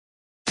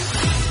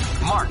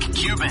Mark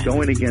Cuban.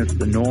 Going against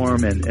the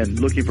norm and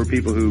looking for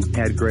people who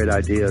had great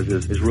ideas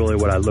is really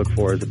what I look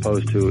for, as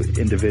opposed to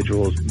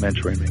individuals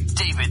mentoring me.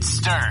 David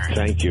Stern.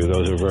 Thank you.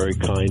 Those are very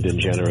kind and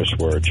generous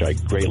words. I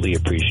greatly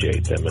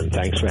appreciate them, and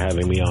thanks for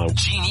having me on.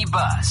 Jeannie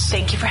Buss.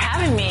 Thank you for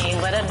having me.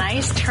 What a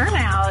nice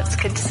turnout. It's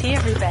good to see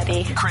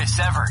everybody. Chris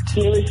Evert.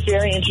 It was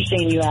very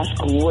interesting. You asked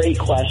great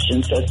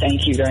questions, so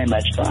thank you very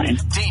much, Brian.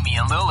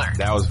 Damian Lillard.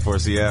 That was for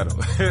Seattle.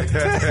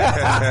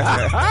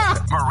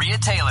 Maria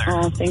Taylor.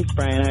 Oh, thanks,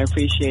 Brian. I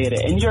appreciate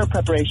it. And your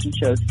preparation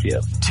shows,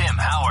 too. Tim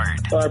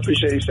Howard. Well, I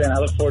appreciate you saying. I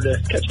look forward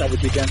to catching up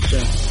with you again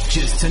soon.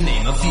 Just to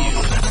name a few.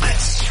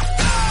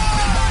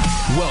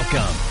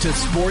 Welcome to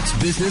Sports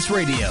Business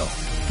Radio.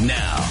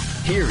 Now,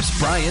 here's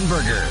Brian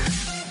Berger.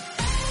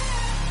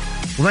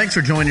 Well, thanks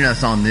for joining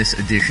us on this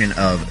edition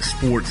of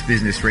Sports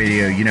Business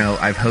Radio. You know,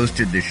 I've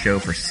hosted this show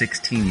for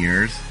 16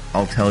 years.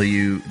 I'll tell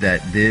you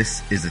that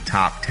this is a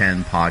top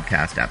 10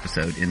 podcast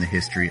episode in the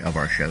history of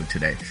our show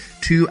today.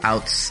 Two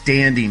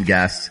outstanding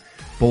guests,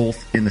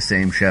 both in the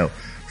same show.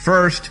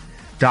 First,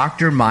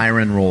 Dr.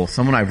 Myron Rolle,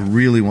 someone I've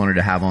really wanted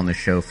to have on the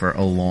show for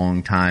a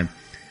long time.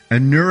 A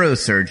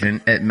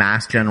neurosurgeon at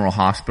Mass General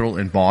Hospital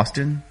in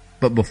Boston.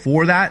 But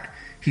before that,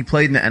 he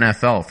played in the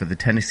NFL for the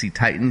Tennessee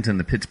Titans and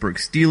the Pittsburgh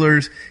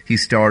Steelers. He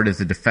starred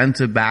as a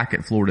defensive back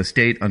at Florida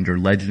State under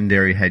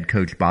legendary head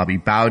coach Bobby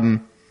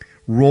Bowden.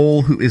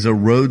 Rolle, who is a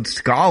Rhodes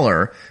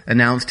Scholar,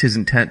 announced his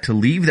intent to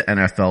leave the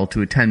NFL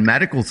to attend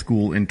medical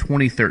school in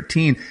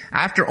 2013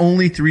 after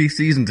only 3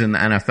 seasons in the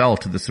NFL,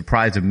 to the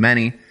surprise of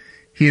many.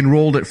 He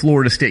enrolled at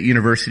Florida State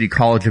University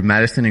College of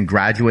Medicine and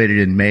graduated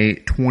in May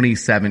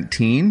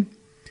 2017.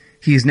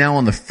 He is now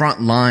on the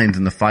front lines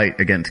in the fight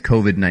against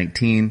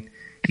COVID-19.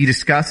 He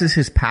discusses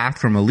his path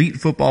from elite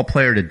football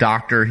player to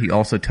doctor. He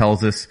also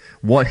tells us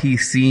what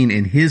he's seen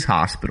in his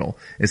hospital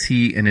as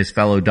he and his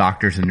fellow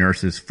doctors and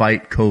nurses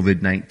fight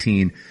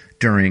COVID-19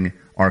 during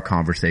our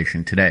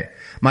conversation today.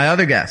 My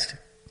other guest,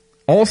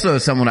 also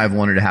someone I've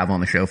wanted to have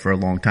on the show for a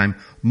long time,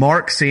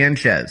 Mark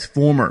Sanchez,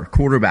 former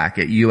quarterback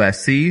at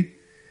USC.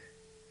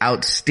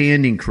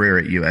 Outstanding career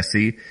at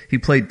USC. He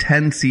played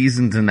 10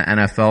 seasons in the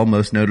NFL,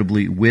 most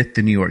notably with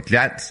the New York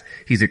Jets.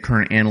 He's a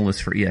current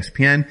analyst for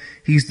ESPN.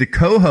 He's the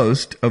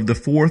co-host of the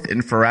Fourth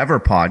and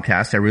Forever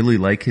podcast. I really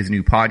like his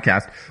new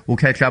podcast. We'll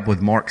catch up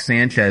with Mark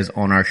Sanchez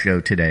on our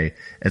show today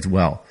as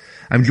well.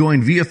 I'm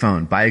joined via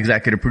phone by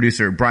executive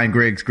producer Brian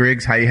Griggs.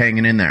 Griggs, how you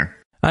hanging in there?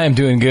 I am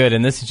doing good,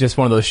 and this is just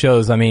one of those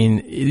shows. I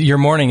mean, your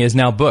morning is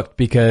now booked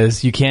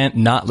because you can't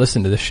not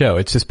listen to the show.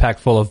 It's just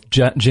packed full of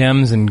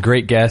gems and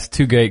great guests,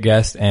 2 great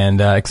guests, and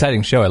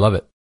exciting show. I love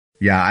it.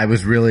 Yeah, I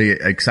was really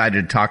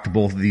excited to talk to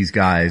both of these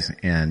guys,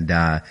 and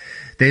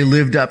they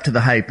lived up to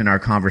the hype in our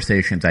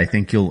conversations. I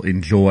think you'll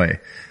enjoy.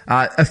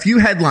 A few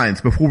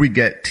headlines before we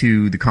get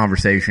to the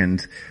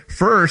conversations.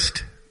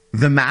 First,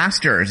 the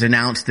Masters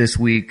announced this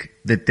week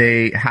that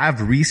they have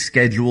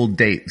rescheduled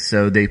dates.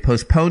 So they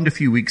postponed a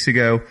few weeks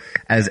ago,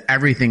 as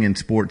everything in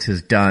sports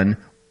has done,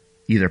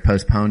 either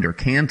postponed or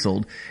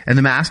canceled. And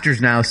the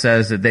Masters now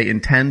says that they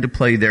intend to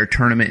play their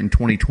tournament in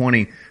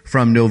 2020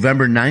 from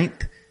November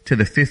 9th to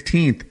the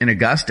 15th in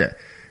Augusta.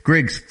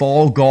 Griggs,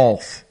 fall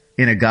golf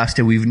in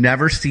Augusta. We've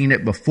never seen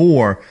it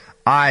before.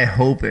 I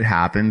hope it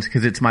happens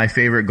because it's my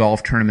favorite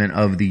golf tournament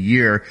of the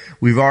year.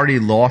 We've already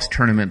lost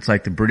tournaments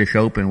like the British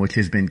Open, which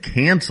has been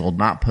canceled,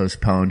 not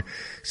postponed.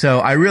 So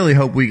I really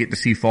hope we get to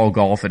see fall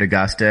golf at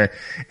Augusta.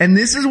 And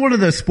this is one of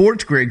those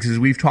sports, Griggs, as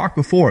we've talked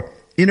before.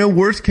 In a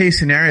worst case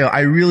scenario, I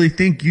really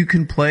think you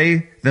can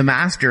play the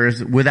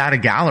Masters without a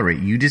gallery.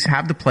 You just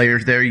have the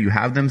players there. You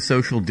have them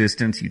social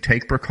distance. You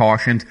take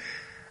precautions.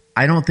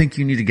 I don't think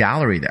you need a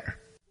gallery there.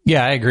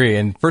 Yeah, I agree.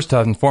 And first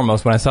and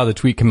foremost, when I saw the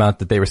tweet come out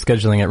that they were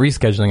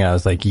rescheduling it, I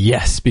was like,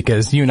 yes,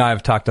 because you and I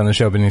have talked on the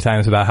show many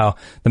times about how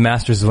the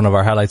Masters is one of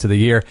our highlights of the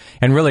year.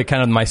 And really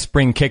kind of my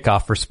spring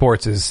kickoff for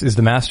sports is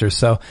the Masters.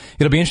 So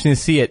it'll be interesting to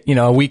see it,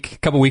 a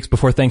couple weeks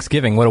before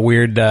Thanksgiving. What a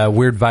weird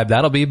vibe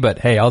that'll be. But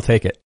hey, I'll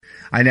take it.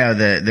 I know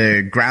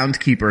the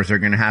groundskeepers are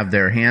going to have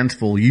their hands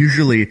full.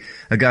 Usually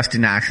Augusta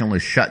National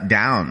is shut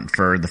down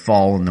for the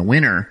fall and the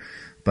winter,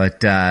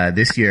 but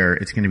this year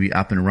it's going to be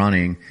up and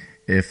running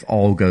if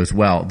all goes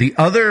well. The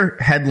other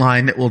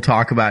headline that we'll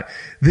talk about,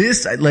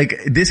 this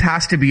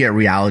has to be a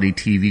reality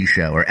TV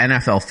show, or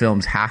NFL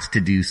Films has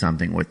to do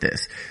something with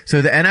this.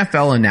 So the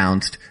NFL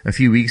announced a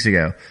few weeks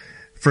ago,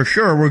 for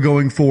sure we're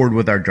going forward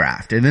with our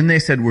draft. And then they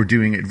said we're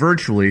doing it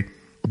virtually.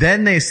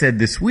 Then they said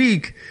this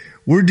week,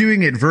 we're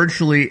doing it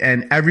virtually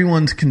and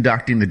everyone's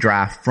conducting the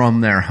draft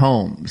from their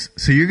homes.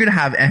 So you're going to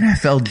have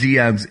NFL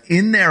GMs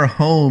in their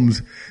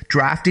homes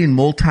drafting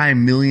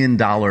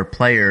multi-million-dollar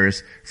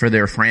players for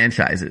their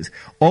franchises.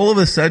 All of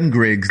a sudden,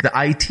 Griggs, the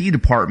IT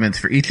departments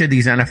for each of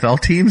these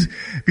NFL teams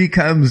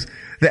becomes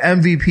the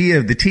MVP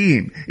of the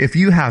team. If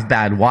you have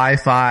bad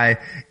Wi-Fi,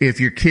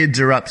 if your kids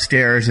are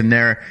upstairs and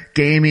they're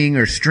gaming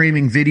or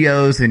streaming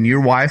videos and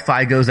your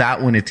Wi-Fi goes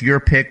out when it's your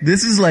pick,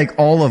 this is like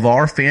all of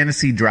our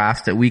fantasy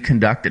drafts that we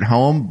conduct at home.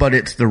 home, but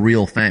it's the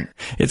real thing.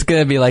 It's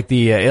going to be like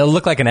it'll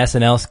look like an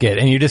SNL skit,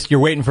 and you're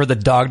waiting for the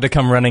dog to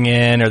come running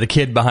in or the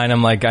kid behind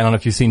him. Like, I don't know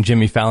if you've seen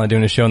Jimmy Fallon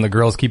doing a show and the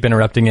girls keep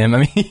interrupting him. I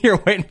mean,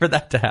 you're waiting for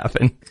that to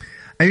happen.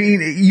 I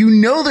mean,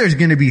 you know there's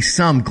going to be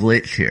some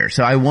glitch here.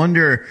 So I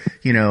wonder,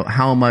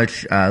 how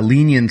much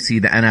leniency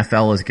the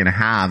NFL is going to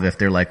have if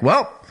they're like,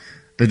 well,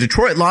 the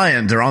Detroit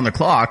Lions are on the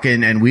clock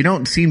and we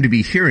don't seem to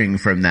be hearing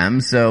from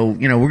them. So,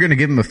 we're going to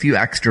give them a few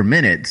extra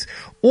minutes.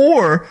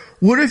 Or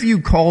what if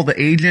you call the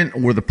agent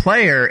or the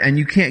player and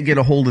you can't get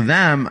a hold of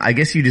them? I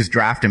guess you just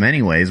draft them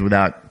anyways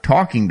without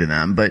talking to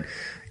them. But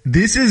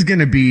this is going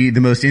to be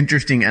the most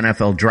interesting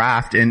NFL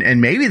draft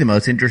and maybe the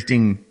most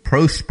interesting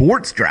pro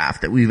sports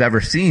draft that we've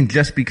ever seen,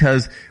 just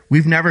because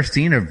we've never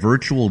seen a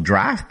virtual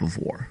draft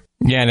before.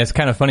 Yeah, and it's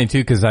kind of funny too,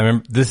 because I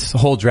remember this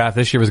whole draft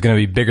this year was going to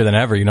be bigger than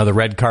ever. The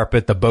red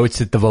carpet, the boats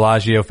at the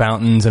Bellagio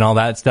fountains and all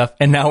that stuff.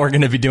 And now we're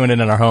going to be doing it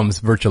in our homes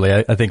virtually.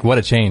 I think what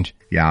a change.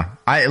 Yeah.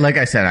 Like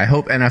I said, I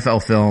hope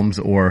NFL Films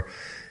or,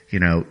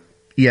 ESPN,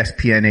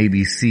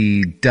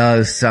 ABC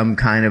does some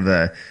kind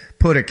of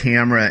put a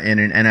camera in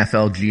an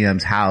NFL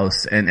GM's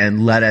house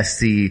and let us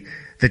see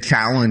the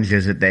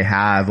challenges that they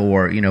have,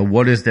 or,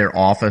 what does their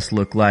office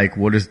look like?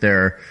 What does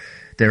their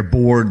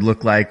board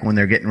look like when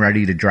they're getting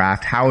ready to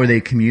draft? How are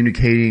they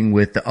communicating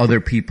with the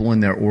other people in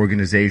their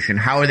organization?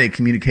 How are they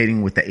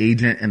communicating with the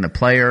agent and the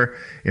player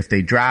if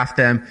they draft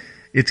them?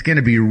 It's going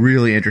to be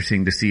really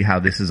interesting to see how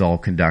this is all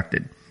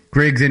conducted.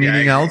 Griggs,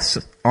 anything else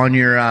on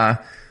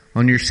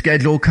your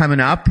schedule coming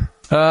up?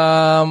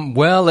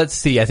 Well, let's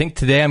see. I think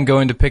today I'm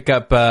going to pick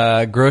up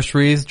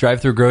groceries,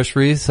 drive-through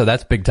groceries, so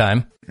that's big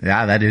time.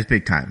 Yeah, that is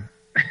big time.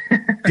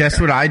 Guess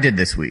what I did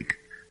this week?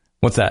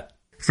 What's that?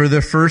 For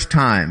the first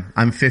time,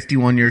 I'm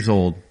 51 years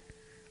old.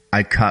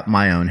 I cut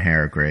my own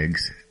hair,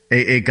 Griggs.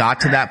 It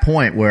got to that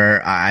point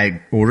where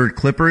I ordered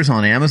clippers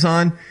on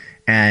Amazon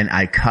and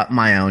I cut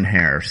my own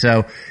hair.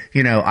 So,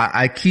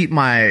 I keep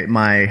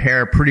my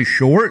hair pretty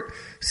short.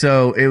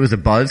 So it was a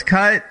buzz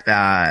cut.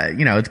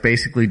 It's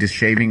basically just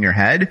shaving your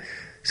head.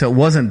 So it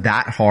wasn't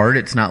that hard.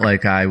 It's not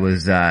like I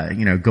was,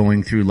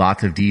 going through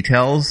lots of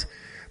details.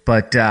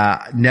 But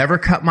never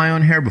cut my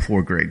own hair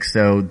before, Griggs.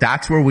 So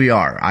that's where we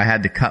are. I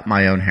had to cut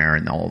my own hair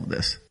in all of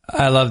this.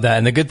 I love that.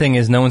 And the good thing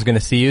is no one's going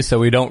to see you, so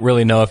we don't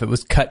really know if it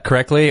was cut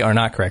correctly or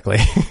not correctly.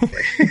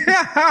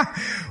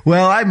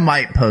 Well, I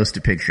might post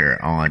a picture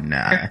on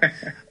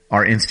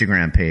our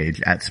Instagram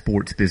page at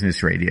Sports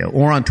Business Radio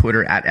or on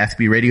Twitter at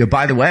SB Radio.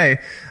 By the way,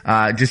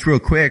 just real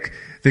quick,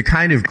 the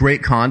kind of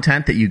great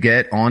content that you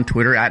get on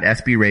Twitter at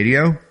SB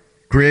Radio,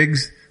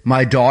 Griggs,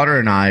 my daughter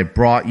and I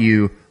brought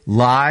you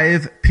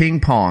live ping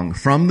pong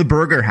from the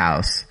Burger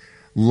House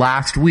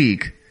last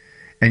week,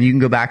 and you can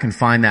go back and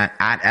find that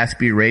at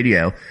SB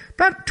Radio.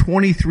 About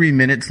 23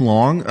 minutes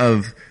long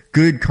of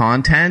good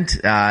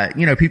content.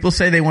 People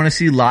say they want to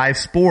see live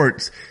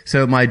sports,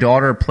 so my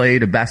daughter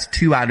played a best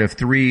 2 out of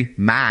 3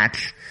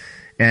 match,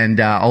 and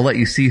I'll let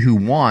you see who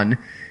won.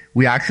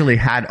 We actually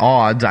had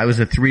odds. I was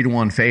a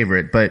 3-1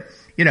 favorite, but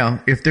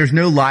if there's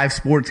no live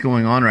sports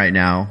going on right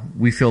now,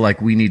 we feel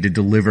like we need to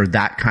deliver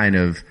that kind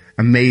of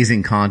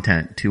amazing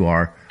content to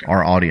our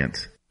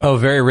audience. Oh,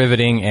 very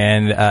riveting.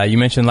 And you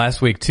mentioned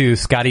last week, too,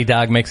 Scotty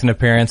Dog makes an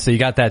appearance, so you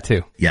got that,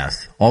 too.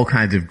 Yes, all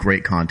kinds of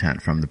great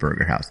content from the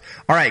Burger House.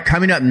 All right,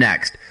 coming up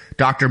next,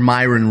 Dr.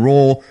 Myron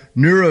Rolle,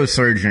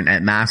 neurosurgeon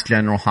at Mass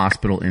General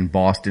Hospital in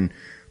Boston,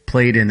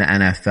 played in the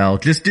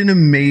NFL. Just an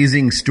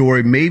amazing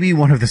story, maybe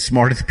one of the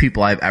smartest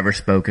people I've ever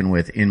spoken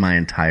with in my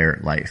entire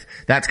life.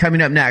 That's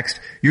coming up next.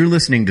 You're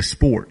listening to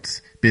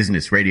Sports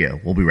Business Radio.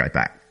 We'll be right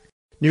back.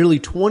 Nearly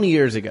 20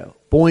 years ago,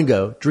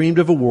 Boingo dreamed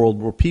of a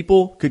world where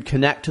people could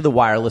connect to the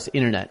wireless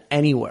internet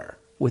anywhere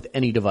with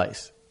any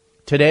device.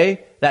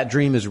 Today, that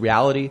dream is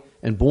reality,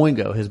 and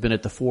Boingo has been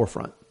at the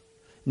forefront.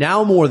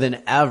 Now more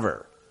than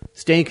ever,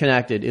 staying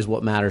connected is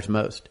what matters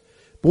most.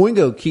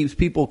 Boingo keeps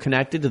people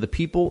connected to the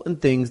people and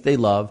things they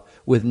love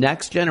with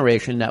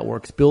next-generation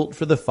networks built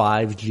for the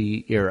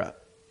 5G era.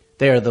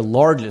 They are the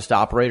largest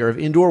operator of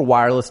indoor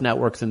wireless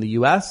networks in the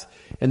U.S.,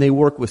 and they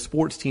work with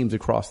sports teams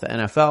across the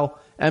NFL,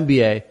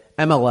 NBA,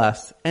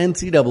 MLS,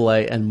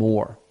 NCAA, and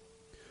more.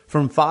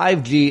 From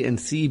 5G and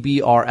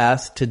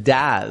CBRS to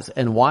DAS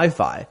and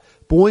Wi-Fi,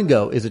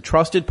 Boingo is a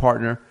trusted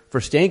partner for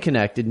staying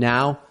connected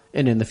now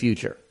and in the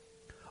future.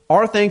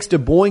 Our thanks to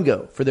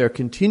Boingo for their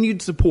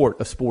continued support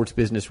of Sports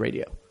Business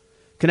Radio.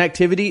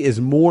 Connectivity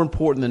is more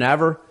important than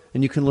ever,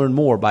 and you can learn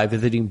more by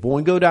visiting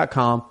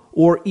Boingo.com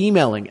or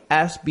emailing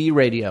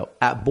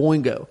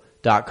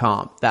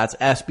sbradio@boingo.com. That's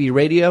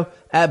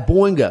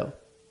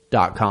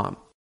sbradio@boingo.com.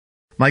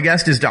 My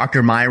guest is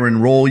Dr.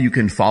 Myron Rolle. You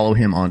can follow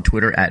him on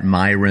Twitter at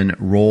Myron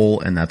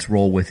Rolle, and that's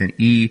Roll with an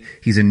E.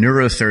 He's a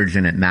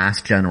neurosurgeon at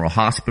Mass General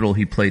Hospital.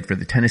 He played for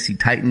the Tennessee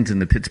Titans and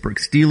the Pittsburgh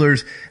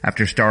Steelers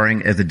after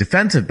starring as a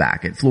defensive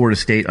back at Florida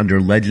State under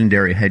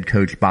legendary head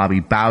coach Bobby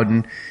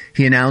Bowden.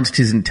 He announced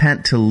his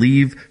intent to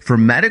leave for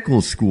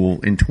medical school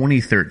in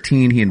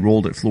 2013. He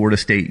enrolled at Florida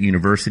State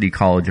University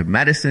College of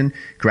Medicine,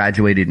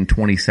 graduated in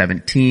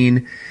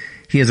 2017.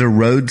 He is a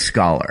Rhodes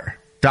Scholar.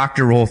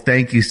 Dr. Rolfe,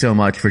 thank you so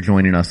much for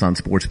joining us on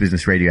Sports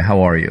Business Radio.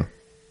 How are you?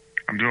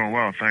 I'm doing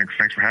well, thanks.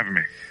 Thanks for having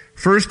me.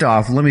 First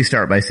off, let me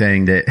start by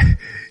saying that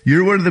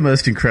you're one of the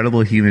most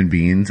incredible human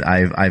beings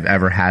I've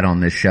ever had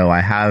on this show.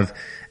 I have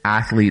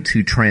athletes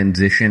who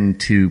transition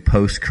to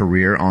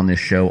post-career on this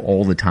show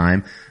all the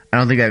time. I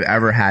don't think I've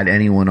ever had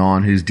anyone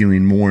on who's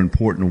doing more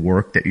important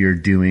work that you're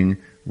doing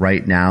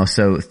right now.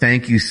 So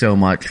thank you so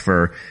much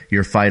for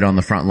your fight on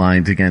the front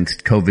lines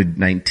against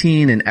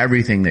COVID-19 and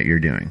everything that you're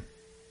doing.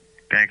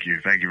 Thank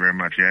you very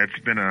much. Yeah,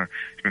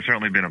 it's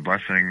certainly been a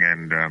blessing,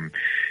 and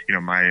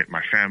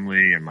my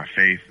family and my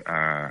faith,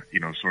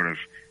 sort of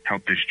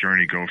helped this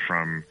journey go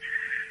from,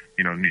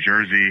 New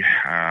Jersey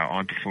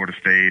on to Florida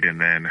State,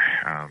 and then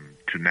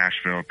to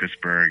Nashville,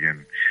 Pittsburgh,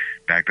 and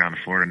back down to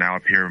Florida. Now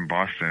up here in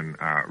Boston,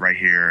 right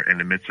here in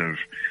the midst of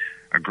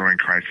a growing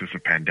crisis, a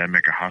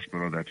pandemic, a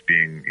hospital that's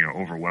being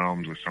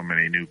overwhelmed with so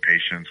many new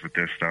patients with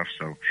this stuff.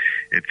 So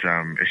it's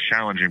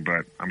challenging,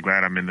 but I'm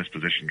glad I'm in this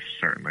position,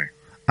 certainly.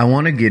 I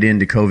want to get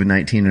into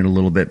COVID-19 in a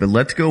little bit, but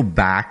let's go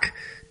back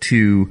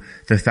to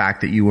the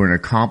fact that you were an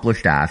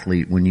accomplished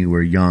athlete when you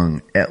were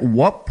young. At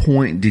what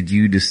point did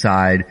you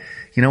decide,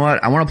 you know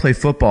what, I want to play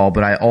football,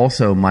 but I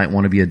also might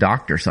want to be a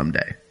doctor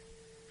someday?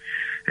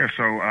 Yeah,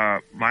 so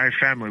my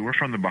family, we're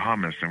from the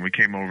Bahamas, and we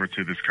came over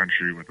to this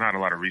country with not a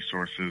lot of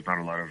resources, not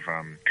a lot of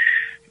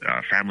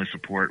family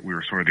support. We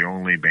were sort of the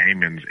only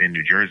Bahamians in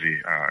New Jersey.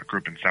 Grew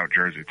up in South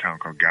Jersey, a town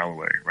called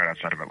Galloway, right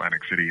outside of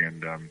Atlantic City.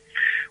 And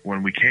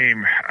when we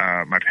came,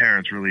 my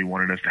parents really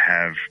wanted us to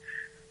have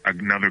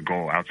another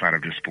goal outside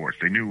of just sports.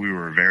 They knew we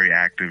were very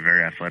active,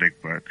 very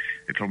athletic, but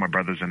they told my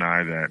brothers and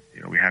I that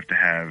we have to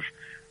have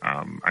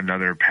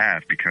another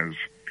path because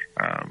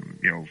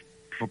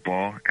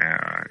football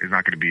is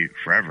not going to be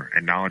forever,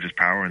 and knowledge is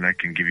power, and that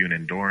can give you an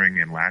enduring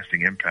and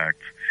lasting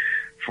impact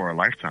for a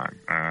lifetime.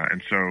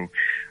 And so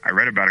I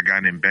read about a guy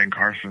named Ben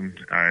Carson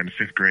in the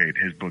 5th grade,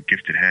 his book,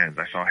 Gifted Hands.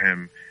 I saw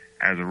him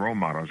as a role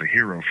model, as a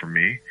hero for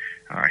me.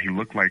 He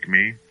looked like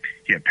me.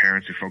 He had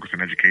parents who focused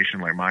on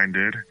education like mine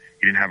did.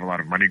 He didn't have a lot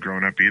of money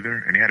growing up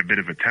either, and he had a bit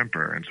of a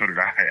temper, and so did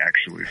I,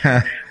 actually. So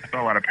I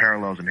saw a lot of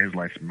parallels in his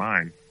life and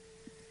mine.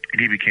 And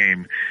he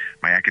became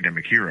my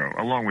academic hero,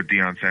 along with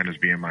Deion Sanders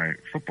being my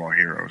football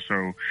hero.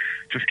 So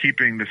just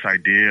keeping this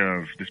idea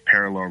of this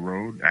parallel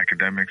road,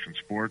 academics and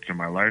sports in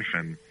my life.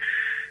 And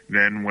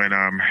then when,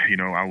 I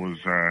was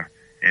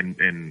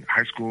in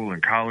high school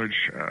and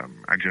college,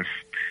 I just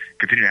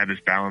continued to have this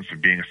balance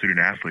of being a student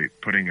athlete,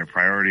 putting a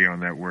priority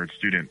on that word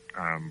student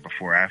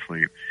before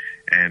athlete.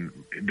 And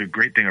the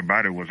great thing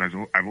about it was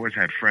I've always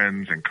had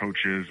friends and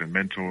coaches and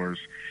mentors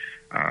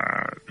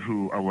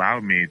who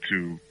allowed me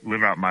to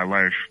live out my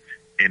life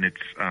in its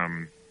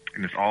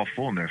all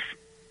fullness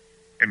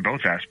in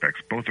both aspects,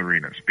 both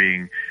arenas,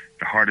 being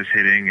the hardest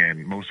hitting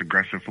and most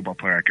aggressive football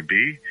player I could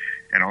be,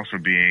 and also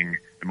being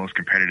the most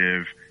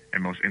competitive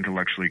and most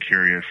intellectually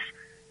curious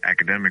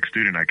academic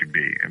student I could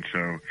be. And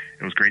so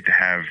it was great to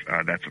have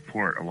that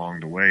support along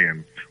the way.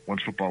 And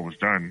once football was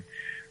done,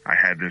 I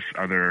had this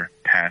other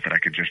path that I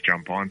could just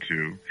jump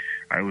onto.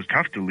 It was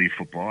tough to leave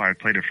football. I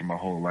played it for my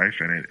whole life,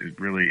 and it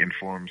really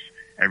informs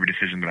every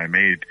decision that I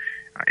made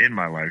in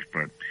my life.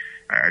 But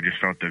I just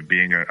felt that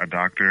being a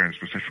doctor, and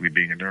specifically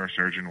being a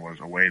neurosurgeon, was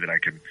a way that I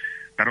could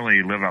not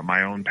only live out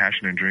my own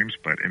passion and dreams,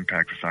 but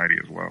impact society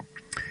as well.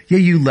 Yeah,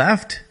 you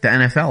left the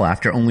NFL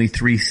after only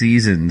 3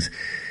 seasons.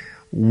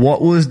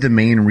 What was the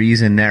main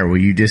reason there? Were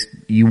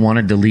you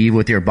wanted to leave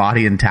with your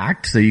body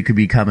intact so you could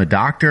become a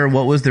doctor?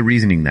 What was the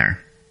reasoning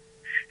there?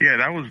 Yeah,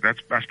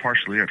 that's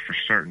partially it, for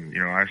certain.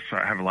 I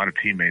have a lot of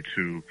teammates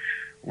who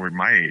were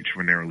my age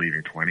when they were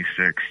leaving,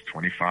 26,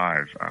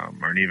 25,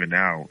 and even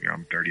now,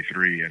 I'm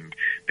 33, and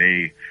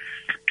they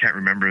can't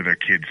remember their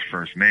kids'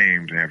 first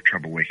names. They have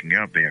trouble waking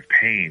up. They have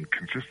pain,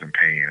 consistent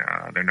pain.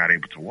 They're not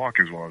able to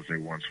walk as well as they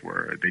once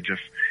were.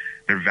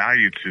 Their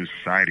value to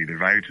society, their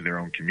value to their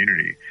own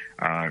community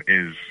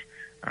is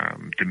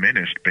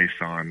diminished based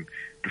on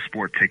the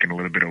sport taking a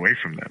little bit away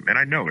from them. And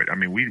I know it. I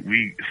mean,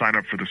 we sign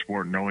up for the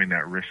sport knowing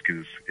that risk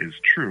is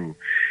true.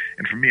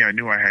 And for me, I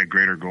knew I had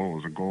greater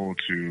goals, a goal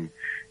to,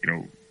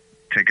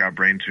 take out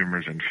brain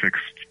tumors and fix,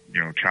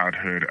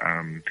 childhood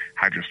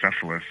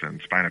hydrocephalus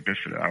and spina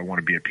bifida. I want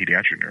to be a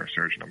pediatric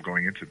neurosurgeon. I'm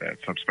going into that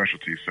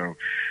subspecialty. So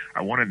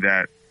I wanted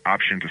that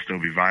option to still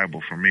be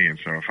viable for me. And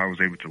so if I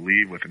was able to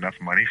leave with enough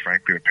money,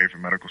 frankly, to pay for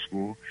medical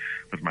school,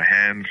 with my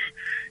hands,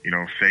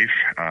 safe,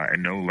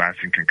 and no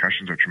lasting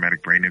concussions or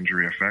traumatic brain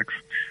injury effects,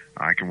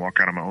 I can walk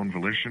out on my own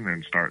volition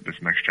and start this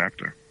next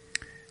chapter.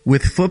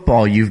 With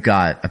football, you've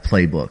got a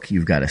playbook.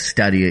 You've got to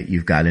study it.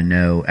 You've got to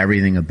know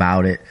everything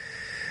about it.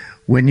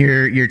 When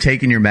you're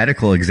taking your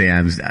medical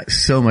exams,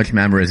 so much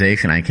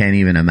memorization, I can't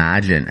even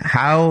imagine.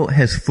 How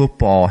has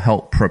football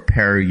helped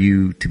prepare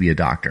you to be a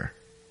doctor?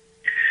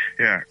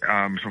 Yeah,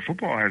 so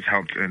football has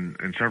helped in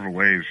several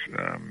ways.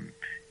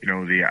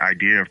 The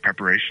idea of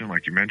preparation,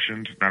 like you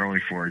mentioned, not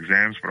only for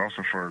exams, but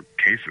also for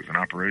cases and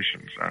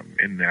operations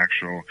in the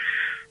actual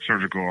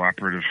surgical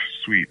operative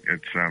suite.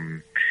 It's,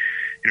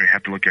 you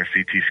have to look at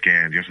CT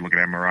scans, you have to look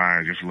at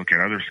MRIs, you have to look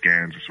at other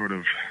scans to sort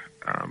of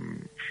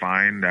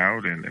find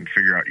out and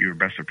figure out your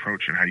best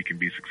approach and how you can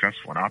be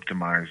successful and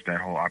optimize that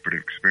whole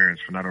operative experience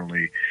for not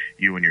only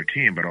you and your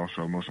team, but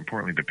also, most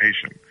importantly, the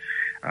patient.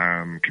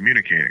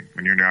 Communicating.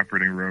 When you're in the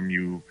operating room,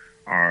 you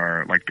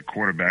are like the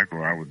quarterback,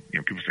 or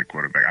people say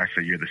quarterback. I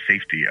say you're the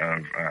safety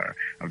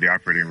of the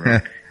operating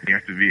room. You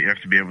have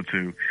to be able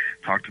to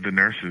talk to the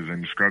nurses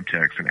and scrub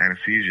techs and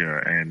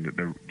anesthesia and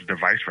the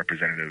device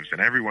representatives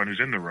and everyone who's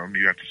in the room.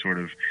 You have to sort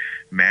of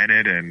man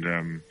it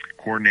and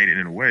coordinate it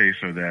in a way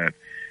so that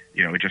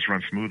it just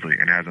runs smoothly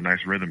and has a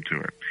nice rhythm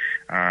to it.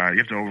 You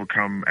have to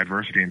overcome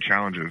adversity and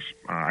challenges.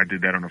 I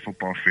did that on a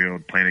football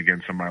field, playing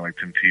against somebody like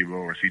Tim Tebow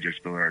or C.J.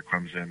 Spiller at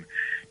Clemson,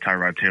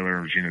 Tyrod Taylor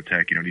of Virginia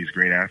Tech. These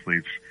great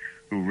athletes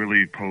who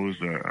really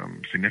posed a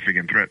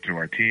significant threat to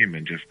our team,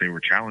 and just they were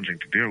challenging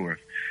to deal with.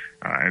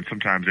 And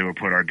sometimes they would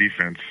put our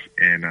defense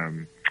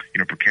in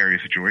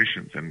precarious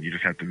situations, and you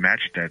just have to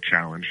match that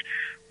challenge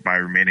by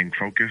remaining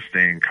focused,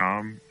 staying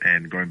calm,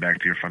 and going back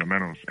to your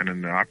fundamentals. And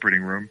in the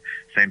operating room,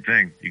 same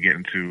thing. You get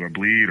into a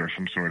bleed or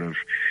some sort of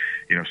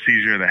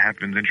seizure that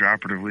happens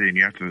intraoperatively, and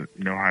you have to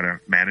know how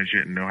to manage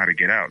it and know how to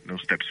get out. No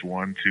steps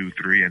 1, 2,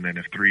 3, and then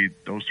if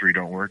those three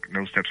don't work,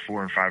 no steps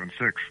 4 and 5 and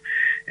 6.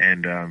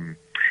 And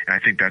I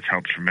think that's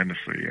helped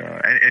tremendously.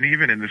 And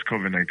even in this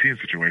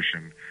COVID-19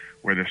 situation,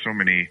 where there's so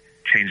many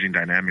changing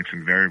dynamics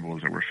and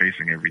variables that we're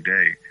facing every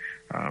day,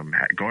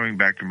 going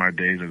back to my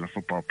days as a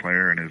football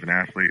player and as an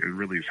athlete, it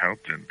really has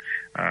helped, and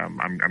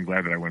I'm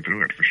glad that I went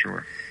through it for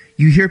sure.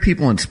 You hear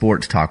people in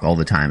sports talk all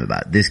the time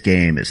about this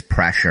game is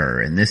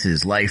pressure and this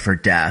is life or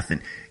death,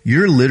 and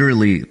you're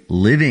literally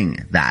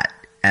living that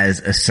as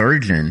a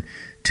surgeon.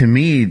 To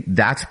me,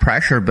 that's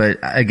pressure, but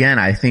again,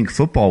 I think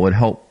football would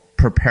help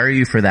prepare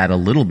you for that a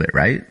little bit,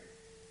 right?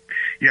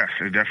 Yes,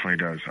 it definitely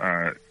does.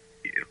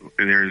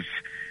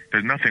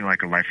 There's nothing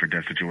like a life or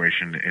death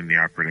situation in the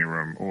operating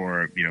room,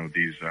 or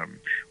these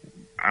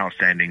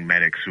outstanding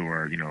medics who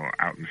are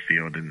out in the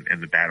field and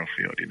in the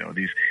battlefield.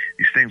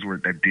 These things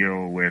that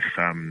deal with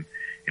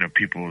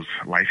people's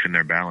life in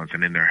their balance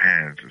and in their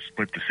hands. A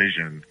split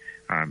decision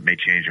may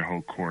change a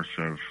whole course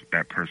of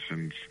that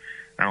person's,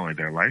 not only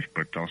their life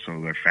but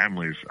also their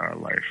family's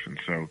life. And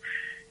so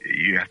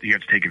you have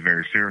to take it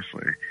very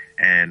seriously.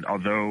 And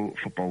although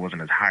football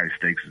wasn't as high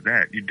stakes as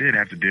that, you did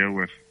have to deal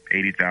with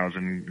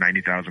 80,000,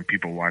 90,000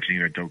 people watching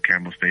you at Doak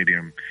Campbell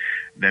Stadium,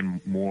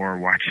 then more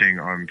watching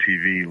on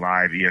TV,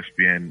 live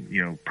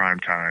ESPN, prime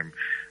time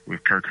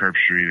with Kirk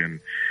Herbstreit and,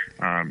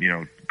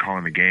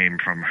 calling the game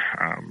from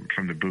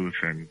the booth,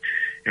 and,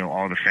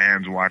 all the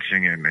fans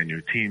watching and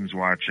your teams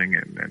watching,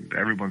 and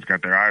everyone's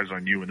got their eyes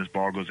on you when this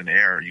ball goes in the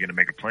air. Are you going to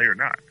make a play or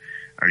not?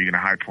 Are you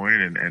going to high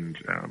point it and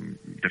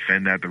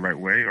defend that the right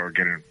way, or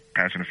get a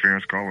pass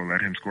interference call or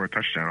let him score a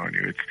touchdown on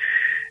you?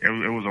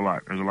 It was a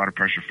lot. There was a lot of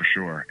pressure for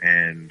sure.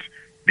 And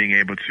being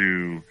able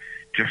to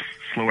just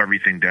slow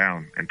everything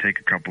down and take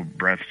a couple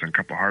breaths and a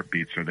couple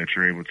heartbeats so that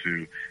you're able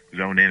to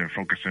zone in and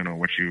focus in on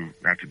what you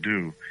have to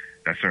do,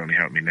 that certainly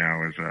helped me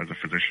now as a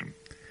physician.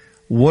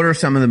 What are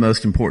some of the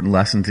most important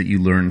lessons that you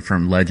learned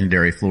from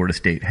legendary Florida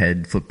State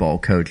head football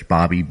coach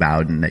Bobby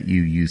Bowden that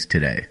you use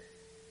today?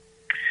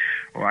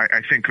 Well,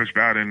 I think Coach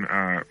Bowden,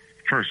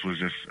 first, was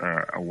just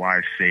a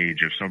wise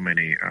sage of so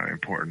many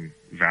important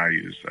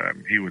values.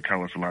 He would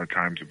tell us a lot of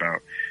times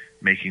about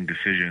making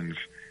decisions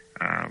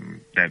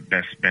that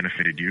best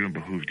benefited you and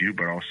behooved you,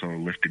 but also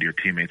lifted your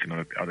teammates and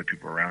other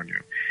people around you.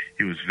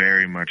 He was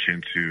very much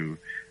into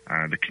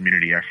the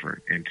community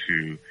effort,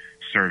 into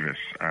service,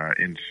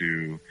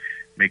 into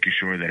making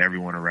sure that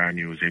everyone around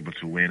you was able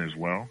to win as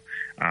well.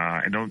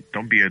 And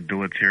don't be a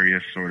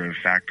deleterious sort of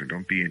factor.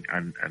 Don't be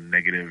a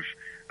negative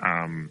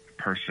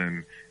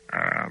person,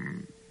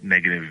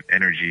 negative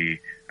energy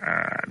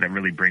that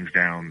really brings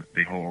down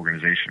the whole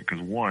organization,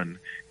 because one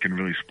can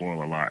really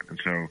spoil a lot. And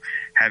so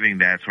having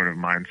that sort of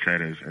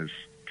mindset has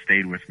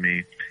stayed with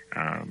me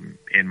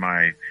in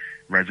my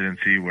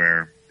residency,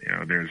 where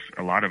there's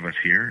a lot of us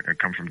here that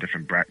come from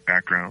different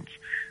backgrounds,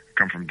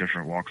 come from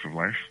different walks of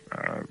life,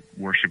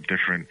 worship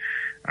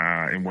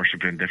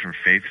in different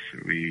faiths.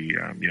 We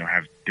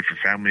have different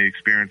family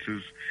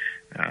experiences.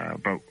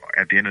 But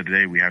at the end of the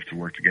day, we have to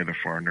work together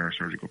for our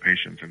neurosurgical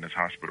patients in this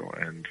hospital,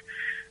 and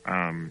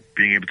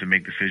being able to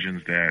make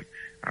decisions that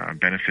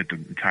benefit the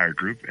entire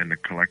group and the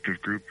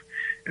collective group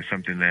is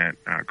something that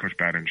Coach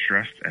Bowden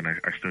stressed, and I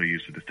still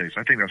use to this day. So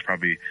I think that's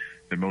probably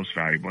the most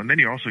valuable. And then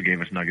he also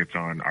gave us nuggets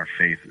on our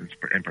faith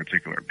in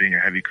particular, being a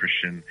heavy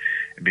Christian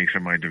and being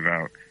somebody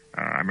devout.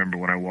 I remember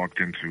when I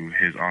walked into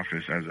his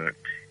office as a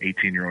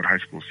 18-year-old high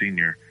school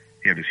senior,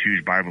 he had this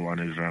huge Bible on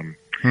his on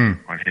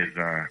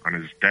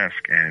his desk,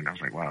 and I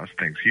was like, wow, this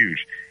thing's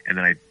huge. And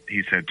then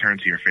he said, turn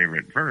to your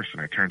favorite verse,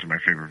 and I turned to my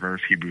favorite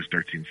verse, Hebrews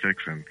 13:6,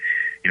 and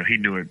he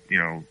knew it,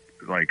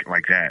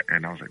 like that.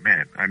 And I was like,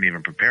 man, I didn't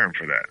even prepare him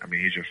for that. I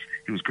mean,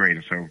 he was great.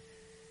 And so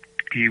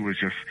he was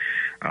just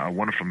a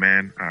wonderful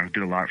man who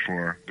did a lot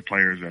for the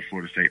players at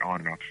Florida State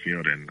on and off the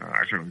field, and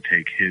I certainly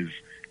take his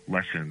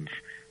lessons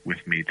with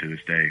me to this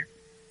day.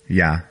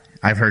 Yeah,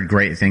 I've heard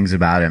great things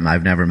about him.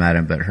 I've never met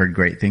him, but heard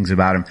great things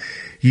about him.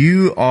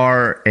 You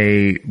are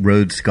a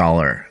Rhodes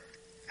Scholar.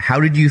 How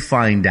did you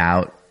find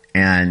out?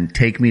 And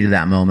take me to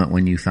that moment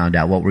when you found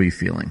out. What were you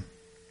feeling?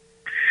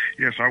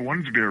 Yeah, so I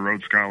wanted to be a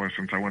Rhodes Scholar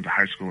since I went to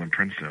high school in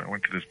Princeton. I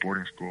went to this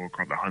boarding school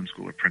called the Hun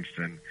School at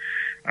Princeton.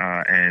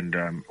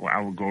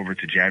 I would go over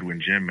to Jadwin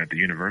Gym at the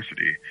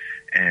university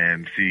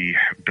and see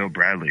Bill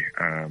Bradley,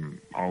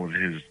 all of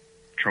his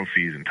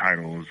trophies and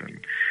titles and,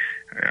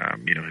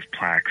 his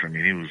plaques. I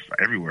mean, he was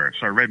everywhere.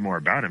 So I read more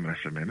about him and I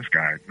said, man, this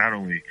guy not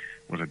only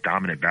was a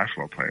dominant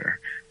basketball player,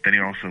 then he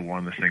also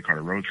won this thing called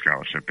a Rhodes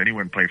Scholarship. Then he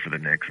went and played for the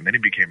Knicks, and then he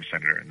became a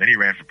senator, and then he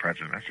ran for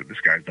president. I said, this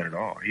guy's done it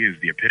all. He is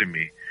the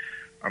epitome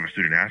of a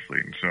student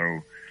athlete. And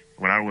so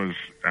when I was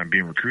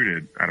being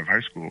recruited out of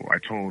high school, I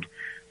told,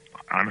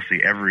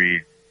 honestly,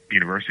 every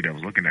university that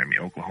was looking at me,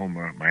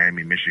 Oklahoma,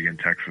 Miami, Michigan,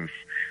 Texas,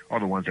 all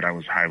the ones that I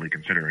was highly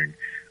considering,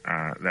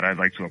 that I'd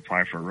like to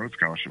apply for a Rhodes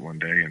Scholarship one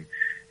day. And,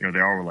 they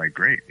all were like,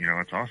 great,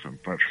 that's awesome.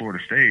 But Florida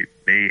State,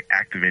 they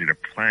activated a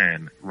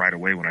plan right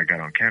away when I got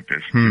on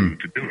campus to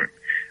do it.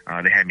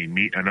 They had me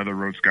meet another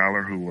Rhodes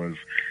Scholar who was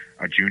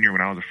a junior when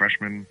I was a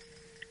freshman.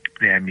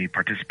 They had me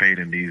participate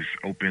in these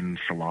open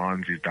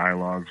salons, these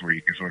dialogues where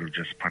you can sort of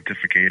just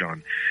pontificate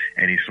on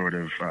any sort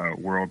of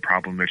world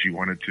problem that you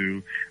wanted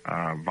to,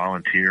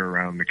 volunteer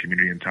around the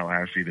community in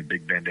Tallahassee, the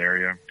Big Bend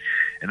area.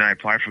 And then I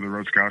applied for the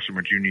Rhodes Scholarship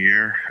my junior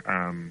year,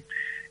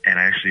 and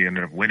I actually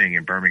ended up winning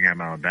in Birmingham,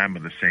 Alabama,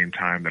 the same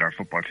time that our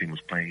football team was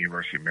playing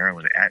University of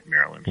Maryland at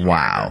Maryland. So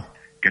wow.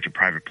 Get your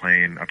private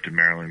plane up to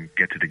Maryland,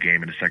 get to the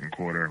game in the second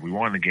quarter. We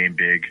won the game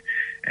big,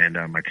 and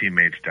my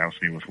teammates doused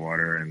me with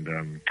water, and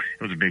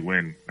it was a big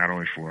win, not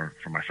only for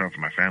myself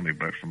and my family,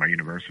 but for my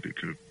university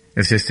too.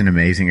 It's just an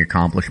amazing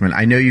accomplishment.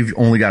 I know you've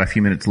only got a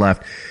few minutes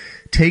left.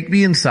 Take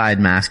me inside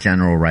Mass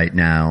General right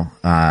now.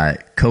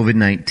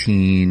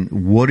 COVID-19,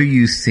 what are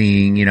you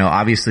seeing?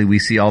 Obviously we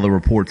see all the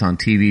reports on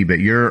TV, but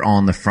you're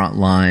on the front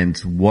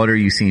lines. What are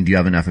you seeing? Do you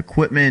have enough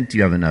equipment? Do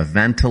you have enough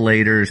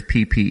ventilators,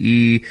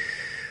 PPE?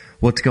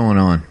 What's going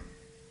on?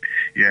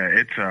 Yeah,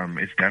 it's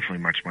definitely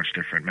much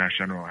different. Mass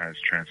General has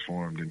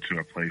transformed into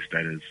a place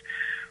that is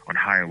on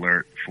high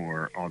alert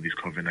for all these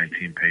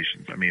COVID-19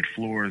 patients. I mean,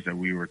 floors that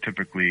we were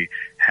typically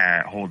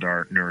hold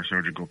our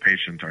neurosurgical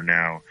patients are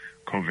now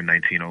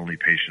COVID-19 only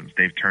patients.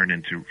 They've turned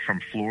into from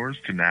floors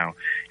to now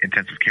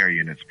intensive care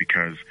units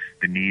because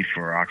the need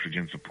for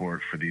oxygen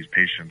support for these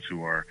patients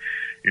who are,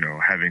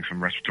 having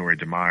some respiratory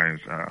demise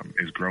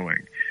is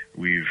growing.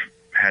 We've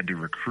had to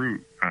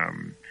recruit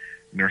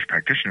nurse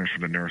practitioners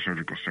from the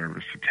neurosurgical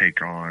service to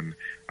take on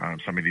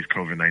some of these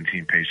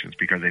COVID-19 patients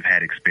because they've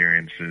had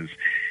experiences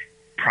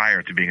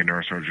prior to being a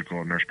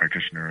neurosurgical nurse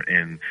practitioner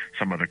in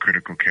some of the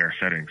critical care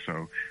settings.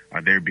 So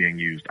they're being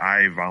used.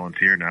 I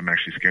volunteered, and I'm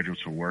actually scheduled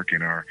to work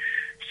in our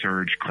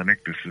surge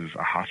clinic. This is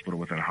a hospital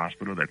within a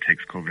hospital that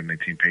takes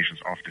COVID-19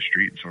 patients off the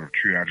street and sort of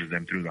triages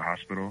them through the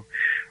hospital.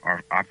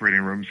 Our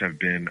operating rooms have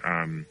been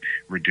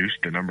reduced,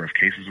 the number of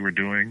cases we're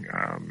doing.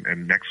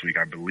 And next week,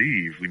 I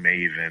believe, we may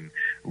even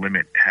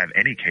have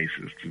any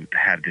cases to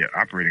have the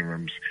operating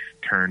rooms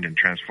turned and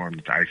transformed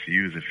into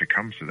ICUs if it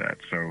comes to that.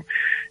 So,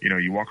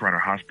 you walk around our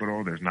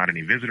hospital, there's not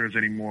any visitors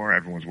anymore.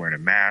 Everyone's wearing a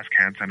mask,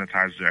 hand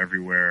sanitizer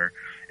everywhere.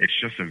 It's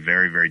just a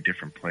very, very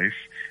different place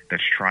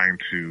that's trying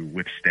to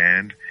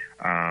withstand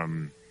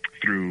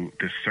through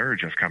this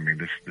surge that's coming,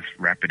 this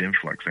rapid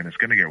influx, and it's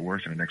going to get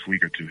worse in the next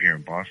week or two here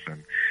in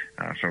Boston.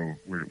 So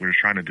we're just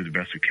trying to do the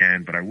best we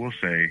can. But I will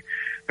say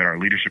that our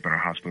leadership in our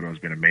hospital has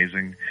been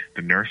amazing.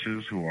 The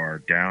nurses who are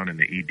down in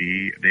the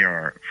ED, they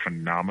are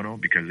phenomenal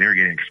because they're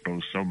getting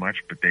exposed so much,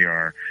 but they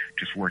are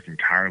just working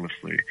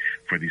tirelessly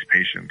for these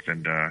patients.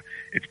 And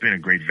it's been a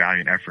great,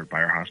 valiant effort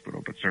by our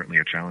hospital, but certainly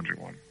a challenging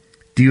one.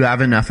 Do you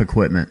have enough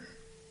equipment?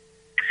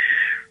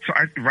 So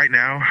right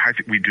now, I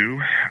think we do,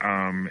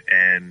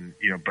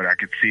 but I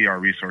could see our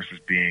resources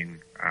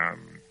being,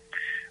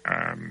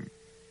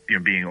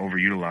 being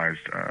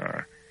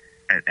overutilized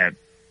at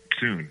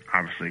soon.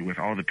 Obviously, with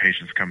all the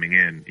patients coming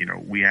in,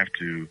 we have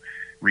to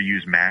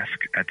reuse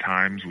masks at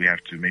times. We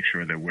have to make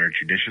sure that we're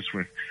judicious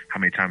with how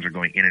many times we're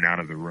going in and out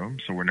of the room,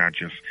 so we're not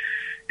just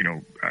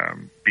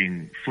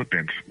being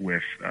flippant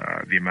with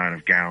the amount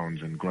of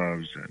gowns and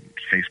gloves and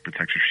face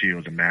protective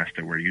shields and masks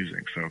that we're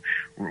using. So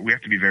we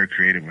have to be very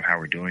creative with how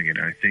we're doing it.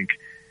 And I think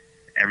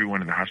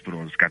everyone in the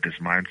hospital has got this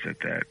mindset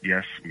that,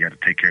 yes, we got to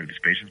take care of these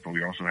patients, but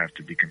we also have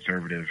to be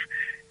conservative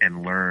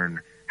and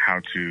learn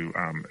how to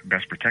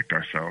best protect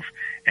ourselves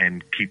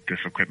and keep this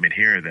equipment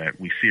here that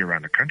we see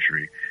around the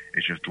country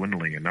is just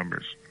dwindling in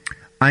numbers.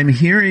 I'm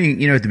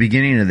hearing, at the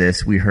beginning of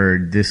this, we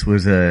heard this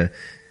was a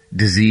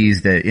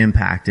disease that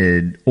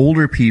impacted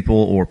older people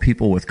or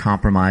people with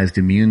compromised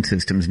immune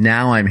systems.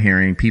 Now I'm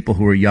hearing people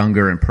who are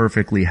younger and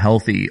perfectly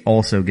healthy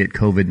also get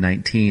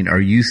COVID-19.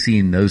 Are you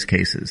seeing those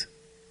cases?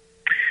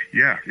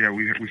 Yeah,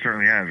 we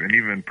certainly have, and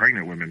even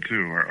pregnant women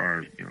too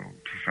are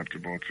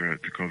susceptible to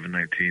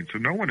COVID-19. So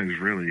no one is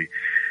really,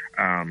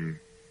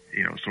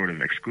 sort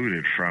of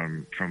excluded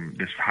from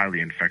this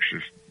highly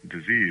infectious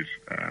disease.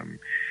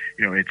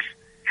 It's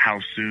how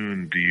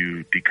soon do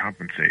you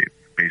decompensate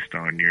based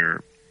on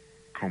your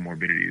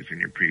comorbidities and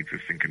your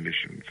pre-existing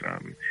conditions?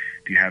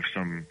 Do you have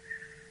some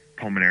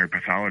pulmonary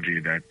pathology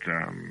that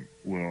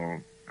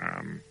will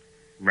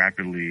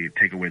rapidly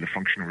take away the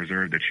functional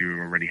reserve that you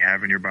already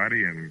have in your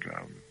body and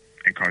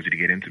cause you to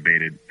get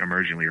intubated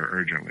emergently or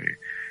urgently.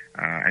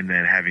 And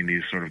then having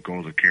these sort of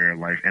goals of care,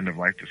 end of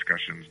life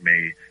discussions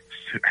may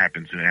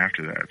happen soon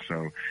after that.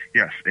 So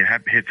yes, it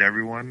hits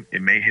everyone.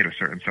 It may hit a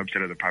certain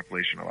subset of the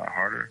population a lot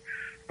harder.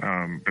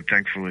 But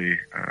thankfully,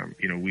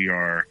 we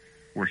are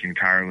working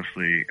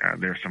tirelessly.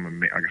 There are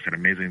some, like I said,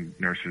 amazing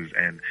nurses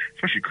and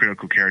especially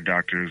critical care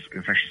doctors,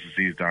 infectious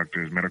disease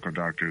doctors, medical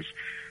doctors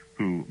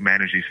who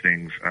manage these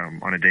things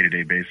on a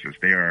day-to-day basis.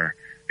 They're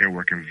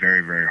working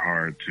very, very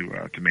hard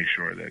to make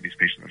sure that these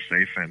patients are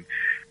safe. And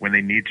when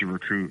they need to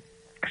recruit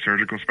a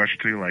surgical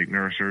specialty like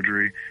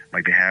neurosurgery,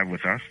 like they have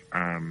with us,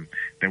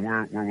 then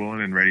we're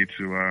willing and ready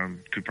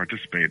to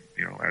participate,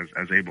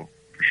 as able,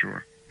 for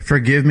sure.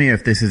 Forgive me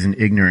if this is an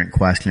ignorant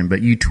question,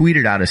 but you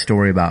tweeted out a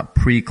story about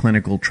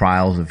preclinical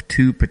trials of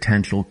 2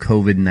 potential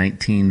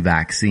COVID-19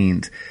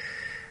 vaccines.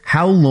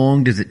 How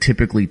long does it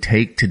typically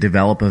take to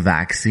develop a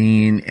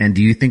vaccine, and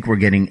do you think we're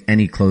getting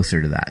any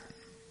closer to that?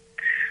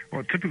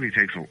 Well, it typically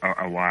takes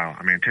a while.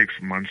 I mean, it takes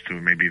months to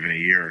maybe even a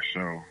year or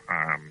so.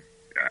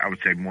 I would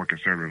say more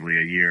conservatively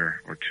a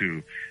year or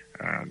two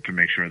to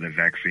make sure that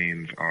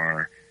vaccines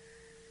are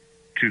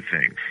 2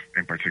 things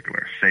in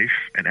particular, safe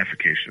and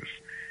efficacious.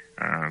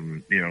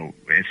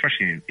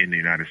 Especially in the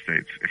United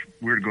States. If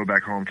we were to go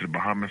back home to the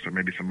Bahamas or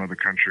maybe some other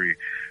country,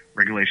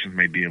 regulations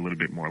may be a little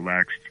bit more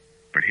lax.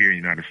 But here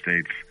in the United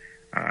States,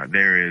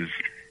 there is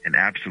an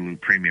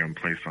absolute premium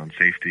placed on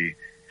safety,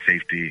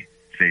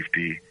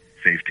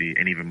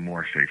 and even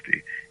more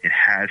safety. It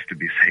has to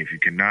be safe. You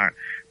cannot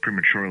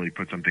prematurely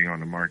put something on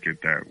the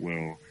market that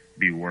will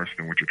be worse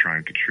than what you're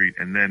trying to treat.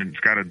 And then it's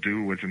got to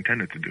do what's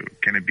intended to do.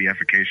 Can it be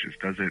efficacious?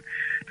 Does it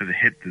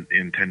hit the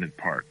intended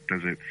part?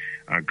 Does it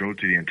go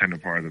to the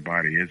intended part of the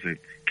body?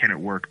 Can it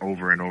work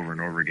over and over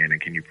and over again?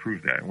 And can you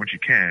prove that? And once you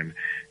can,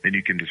 then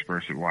you can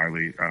disperse it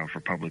widely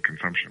for public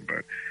consumption.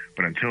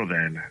 But until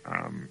then,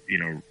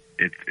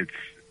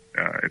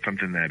 it's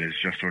something that is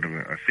just sort of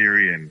a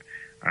theory and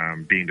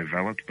being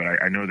developed.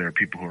 But I know there are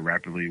people who are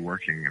rapidly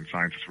working and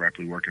scientists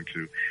rapidly working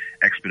to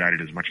expedite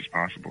it as much as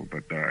possible.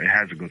 But it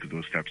has to go through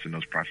those steps and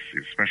those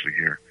processes, especially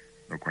here.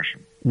 No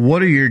question.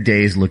 What are your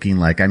days looking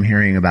like? I'm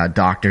hearing about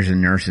doctors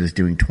and nurses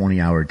doing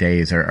 20-hour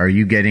days. Are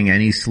you getting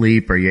any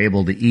sleep? Are you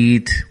able to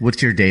eat?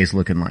 What's your days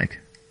looking like?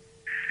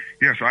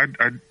 Yeah, so I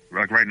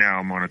like right now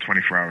I'm on a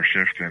 24-hour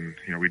shift, and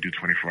we do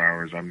 24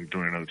 hours. I'm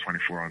doing another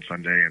 24 on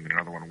Sunday and then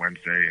another one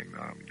Wednesday, and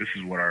this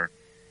is what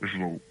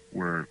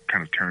we're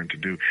kind of turned to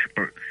do.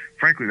 But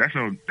frankly, that's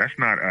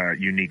not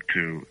unique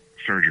to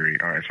surgery,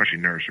 especially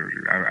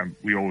neurosurgery.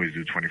 We always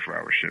do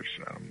 24-hour shifts.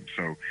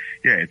 So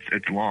yeah,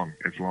 it's long,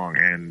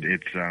 and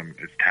it's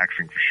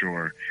taxing for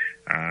sure.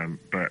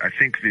 But I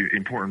think the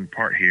important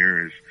part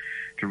here is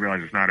to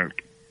realize it's not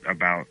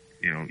about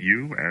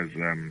you as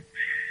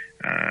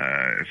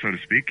so to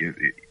speak.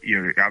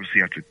 Obviously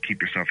you have to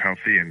keep yourself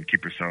healthy and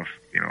keep yourself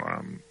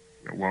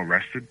well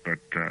rested. But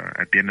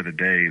at the end of the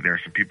day, there are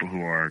some people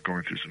who are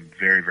going through some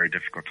very, very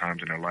difficult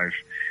times in their life.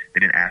 They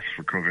didn't ask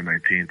for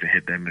COVID-19 to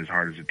hit them as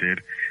hard as it did.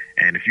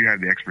 And if you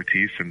have the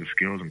expertise and the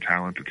skills and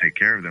talent to take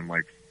care of them,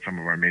 like some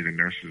of our amazing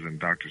nurses and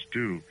doctors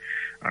do,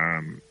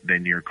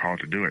 then you're called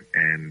to do it.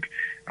 And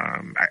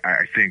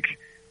I think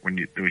when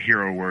the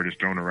hero word is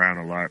thrown around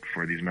a lot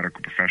for these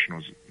medical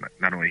professionals,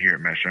 not only here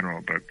at Mass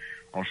General, but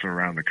also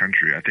around the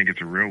country, I think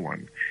it's a real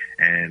one.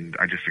 And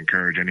I just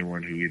encourage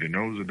anyone who either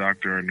knows a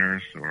doctor or a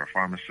nurse or a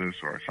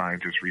pharmacist or a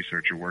scientist,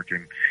 researcher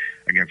working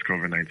against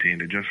COVID-19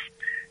 to just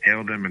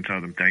hail them and tell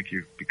them thank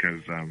you,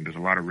 because there's a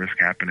lot of risk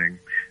happening,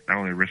 not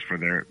only risk for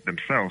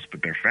themselves,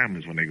 but their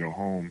families when they go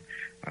home.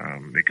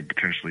 They could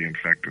potentially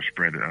infect or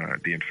spread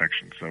the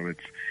infection. So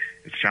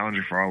it's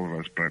challenging for all of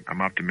us, but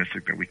I'm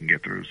optimistic that we can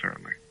get through,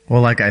 certainly.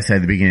 Well, like I said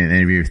at the beginning of the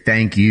interview,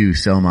 thank you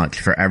so much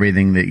for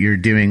everything that you're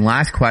doing.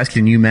 Last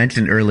question, you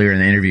mentioned earlier in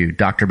the interview,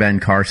 Dr. Ben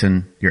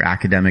Carson, your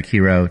academic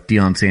hero,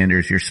 Deion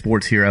Sanders, your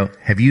sports hero.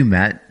 Have you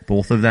met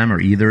both of them or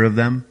either of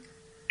them?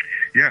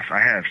 Yes, I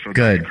have. So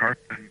good. Dr.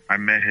 Carson, I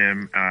met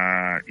him,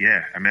 I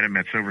met him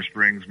at Silver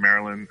Springs,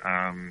 Maryland.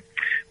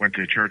 Went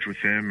to church with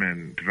him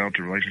and developed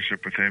a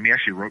relationship with him. He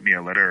actually wrote me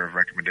a letter of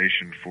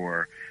recommendation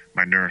for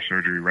my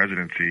neurosurgery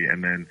residency.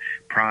 And then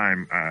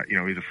Prime,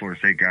 he's a Florida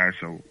State guy,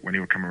 so when he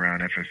would come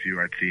around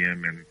FSU, I'd see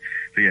him. And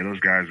so yeah, those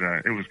guys,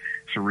 it was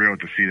surreal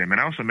to see them. And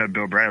I also met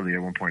Bill Bradley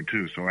at one point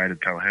too, so I had to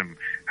tell him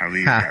how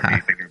he got me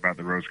thinking about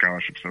the Rhodes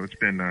Scholarship. So it's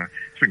been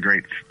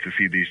great to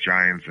see these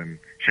giants and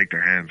shake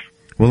their hands.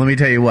 Well, let me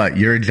tell you what,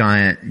 you're a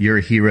giant, you're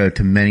a hero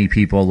to many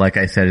people. Like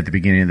I said at the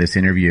beginning of this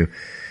interview,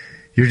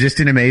 you're just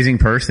an amazing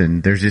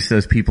person. There's just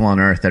those people on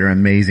earth that are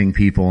amazing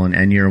people,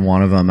 and you're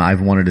one of them.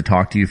 I've wanted to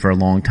talk to you for a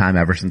long time,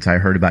 ever since I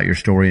heard about your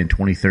story in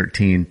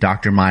 2013.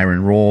 Dr.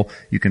 Myron Rolle,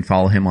 you can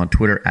follow him on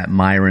Twitter at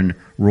Myron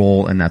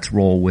Rolle, and that's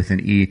Roll with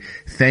an E.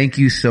 Thank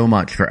you so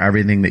much for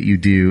everything that you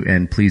do,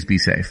 and please be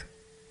safe.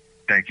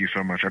 Thank you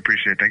so much. I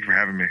appreciate it. Thank you for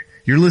having me.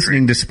 You're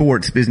listening to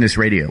Sports Business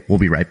Radio. We'll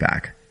be right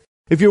back.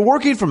 If you're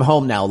working from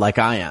home now like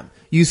I am,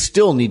 you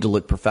still need to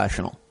look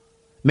professional.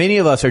 Many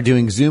of us are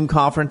doing Zoom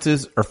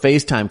conferences or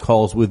FaceTime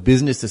calls with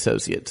business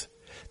associates.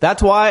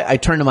 That's why I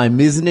turn to my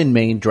Mizzen and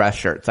Main dress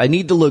shirts. I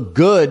need to look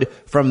good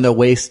from the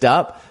waist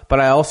up, but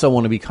I also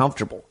want to be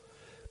comfortable.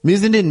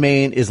 Mizzen and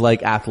Main is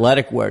like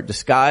athletic wear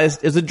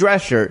disguised as a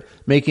dress shirt,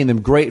 making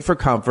them great for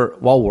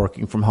comfort while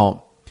working from home.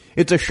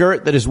 It's a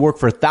shirt that has worked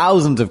for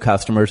thousands of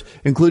customers,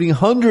 including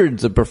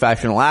hundreds of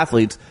professional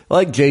athletes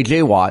like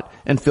J.J. Watt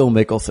and Phil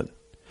Mickelson.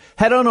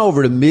 Head on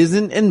over to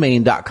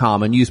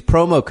mizzenandmain.com and use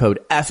promo code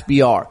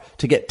SBR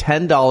to get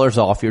 $10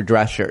 off your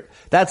dress shirt.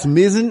 That's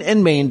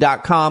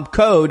mizzenandmain.com,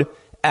 code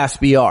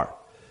SBR.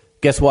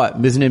 Guess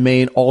what? Mizzen and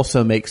Main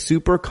also makes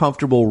super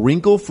comfortable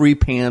wrinkle-free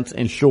pants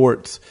and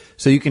shorts,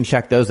 so you can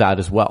check those out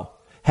as well.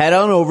 Head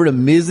on over to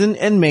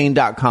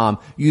mizzenandmain.com,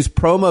 use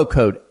promo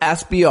code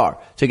SBR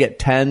to get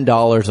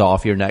 $10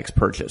 off your next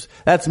purchase.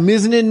 That's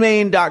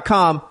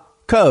mizzenandmain.com,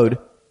 code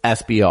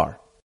SBR.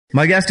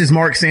 My guest is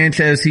Mark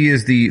Sanchez. He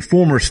is the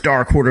former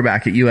star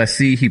quarterback at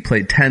USC. He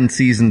played 10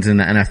 seasons in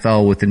the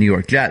NFL with the New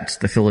York Jets,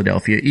 the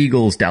Philadelphia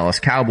Eagles, Dallas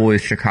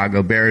Cowboys,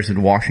 Chicago Bears,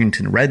 and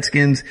Washington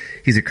Redskins.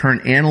 He's a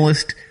current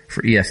analyst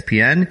for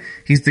ESPN.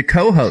 He's the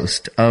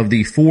co-host of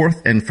the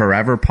Fourth and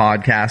Forever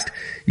podcast.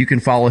 You can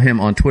follow him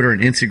on Twitter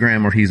and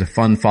Instagram, or he's a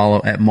fun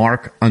follow at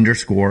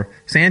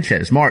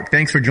Mark_Sanchez. Mark,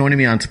 thanks for joining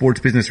me on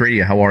Sports Business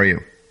Radio. How are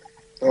you?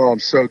 Oh, I'm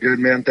so good,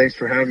 man. Thanks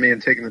for having me and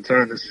taking the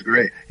time. This is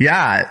great.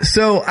 Yeah.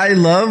 So I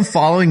love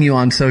following you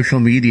on social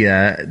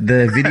media.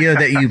 The video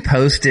that you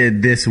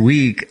posted this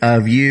week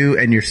of you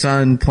and your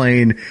son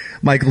playing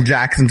Michael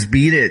Jackson's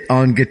Beat It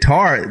on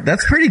guitar.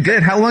 That's pretty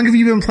good. How long have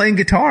you been playing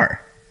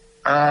guitar?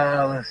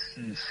 Let's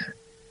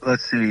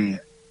see.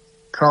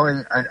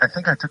 Probably, I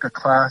think I took a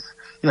class.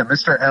 Yeah,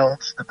 Mr.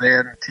 Elch, the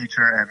band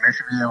teacher at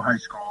Mission Viejo High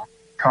School,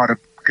 taught a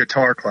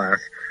guitar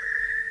class,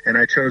 and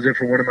I chose it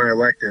for one of my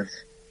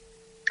electives.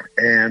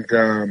 And,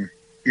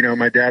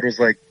 my dad was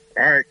like,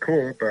 all right,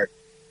 cool, but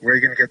where are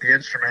you going to get the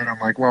instrument? I'm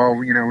like, well,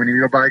 we need to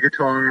go buy a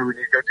guitar, we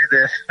need to go do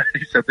this.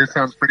 He said, this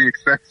sounds pretty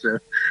expensive.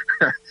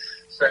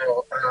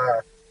 So,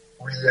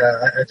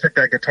 I took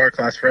that guitar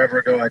class forever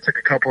ago. I took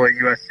a couple at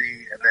USC,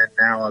 and then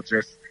now I'll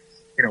just,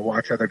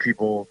 watch other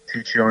people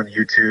teach you on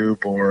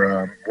YouTube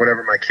or,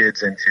 whatever my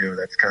kid's into.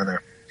 That's kind of,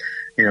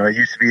 it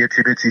used to be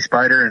Itsy Bitsy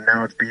Spider, and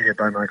now it's Beat It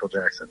by Michael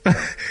Jackson. So.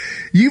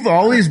 You've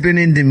always been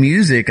into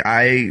music.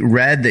 I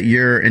read that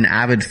you're an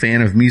avid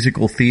fan of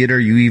musical theater.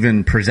 You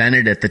even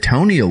presented at the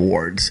Tony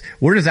Awards.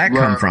 Where does that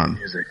come from?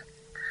 Music.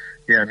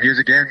 Yeah,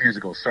 music and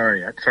musicals.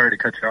 Sorry to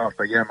cut you off,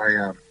 but yeah,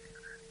 my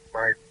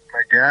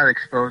dad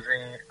exposed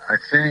me. I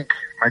think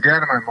my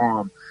dad and my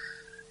mom,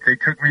 they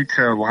took me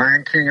to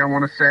Lion King, I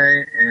want to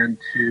say, and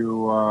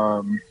to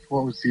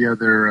what was the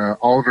other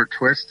Oliver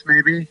Twist,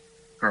 maybe,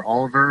 or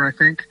Oliver, I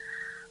think.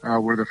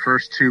 Were the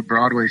first two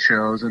Broadway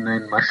shows, and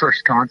then my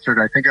first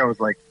concert, I think I was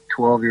like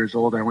 12 years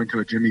old. I went to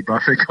a Jimmy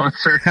Buffett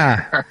concert,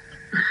 and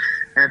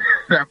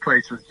that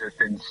place was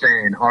just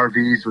insane.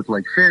 RVs with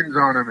like fins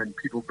on them, and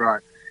people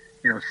brought,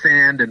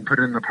 sand and put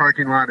it in the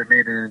parking lot and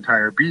made an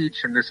entire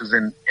beach. And this was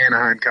in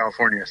Anaheim,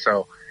 California,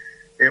 so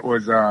it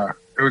was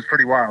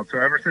pretty wild. So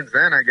ever since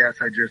then, I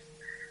guess I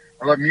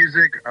love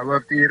music, I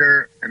love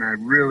theater, and I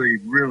really,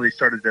 really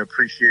started to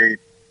appreciate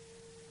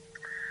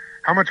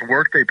how much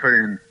work they put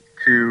in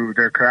to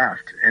their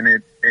craft, and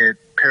it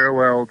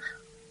paralleled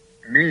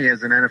me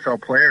as an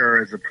NFL player,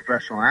 as a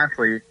professional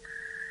athlete,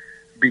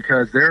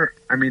 because they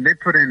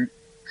put in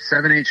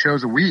 7-8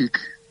 shows a week,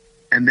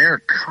 and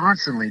they're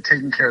constantly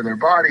taking care of their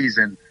bodies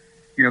and,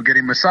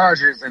 getting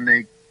massages, and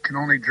they can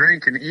only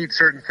drink and eat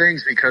certain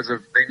things because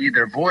they need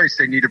their voice,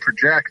 they need to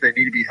project, they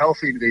need to be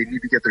healthy, they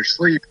need to get their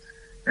sleep.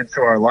 And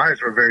so our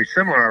lives were very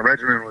similar. Our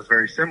regimen was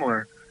very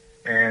similar.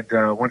 And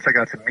once I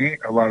got to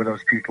meet a lot of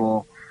those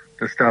people,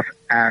 the stuff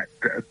at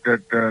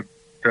the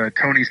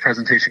Tony's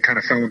presentation kind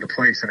of fell into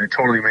place, and it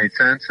totally made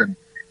sense. And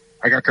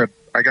I got to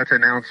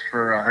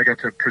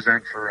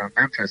present for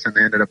Memphis, and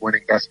they ended up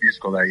winning Best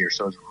Musical that year.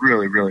 So it was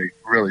really, really,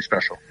 really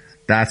special.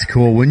 That's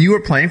cool. When you were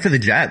playing for the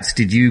Jets,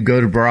 did you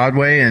go to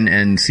Broadway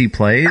and see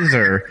plays,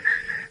 or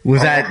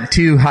was that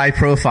too high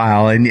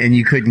profile and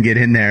you couldn't get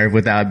in there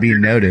without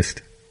being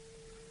noticed?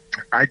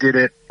 I did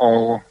it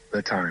all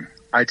the time.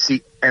 I'd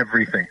see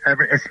everything,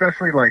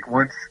 especially like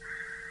once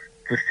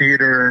the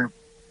theater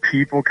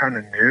people kind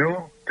of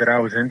knew that I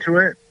was into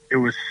it. It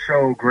was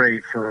so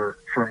great for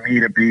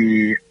me to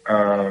be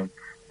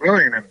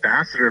really an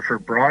ambassador for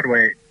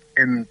Broadway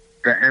in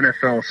the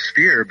NFL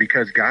sphere,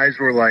 because guys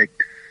were like,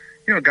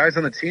 guys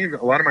on the team,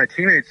 a lot of my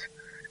teammates,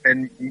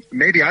 and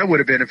maybe I would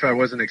have been if I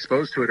wasn't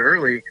exposed to it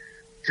early,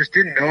 just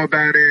didn't know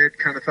about it,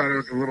 kind of thought it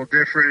was a little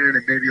different,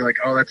 and maybe like,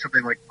 oh, that's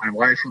something like my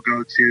wife will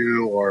go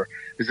to, or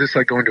is this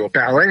like going to a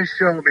ballet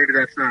show? Maybe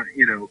that's not,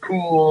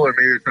 cool, or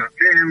maybe it's not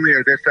family,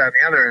 or this, that, and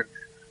the other. And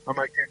I'm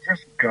like, dude,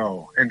 just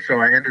go. And so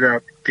I ended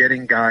up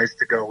getting guys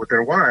to go with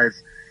their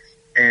wives,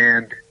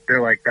 and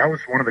they're like, that was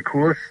one of the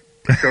coolest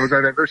shows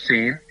I've ever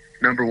seen,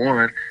 number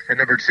one. And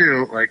number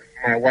two, like,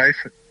 my wife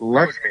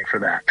loves me for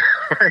that.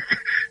 Like,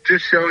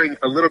 just showing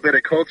a little bit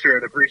of culture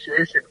and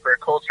appreciation for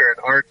culture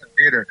and arts and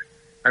theater.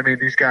 I mean,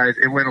 these guys,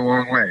 it went a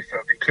long way. So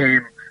it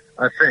became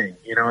a thing.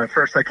 You know, at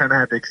first I kind of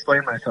had to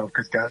explain myself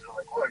because guys were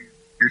like, well,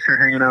 you're sure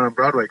hanging out on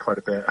Broadway quite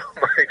a bit.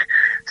 I'm like,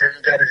 dude,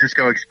 you gotta just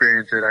go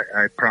experience it.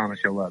 I promise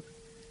you'll love it.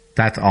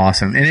 That's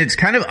awesome. And it's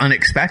kind of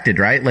unexpected,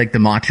 right? Like the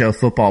macho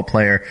football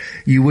player,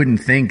 you wouldn't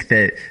think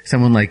that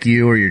someone like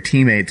you or your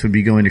teammates would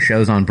be going to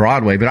shows on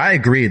Broadway. But I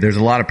agree, there's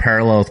a lot of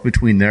parallels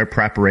between their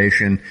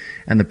preparation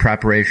and the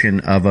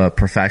preparation of a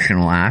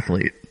professional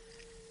athlete.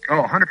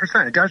 Oh,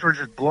 100%. Guys were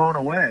just blown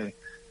away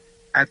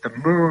at the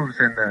moves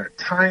and the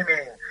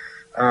timing,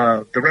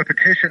 the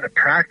repetition, the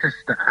practice,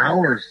 the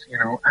hours, you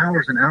know,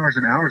 hours and hours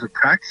and hours of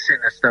practicing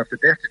this stuff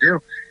that they have to do.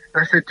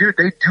 And I said, dude,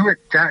 they do it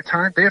that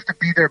time. They have to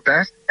be their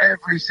best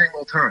every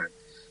single time.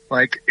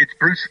 Like, it's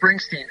Bruce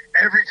Springsteen.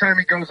 Every time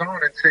he goes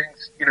on and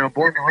sings, you know,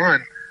 Born to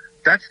Run,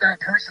 that's that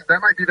person. That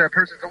might be that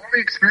person's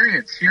only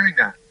experience hearing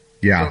that.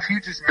 Yeah. So if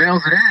he just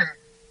mails it in,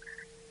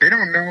 they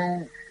don't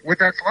know what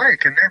that's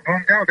like, and they're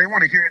bummed out. They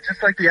want to hear it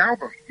just like the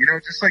album, you know,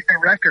 just like the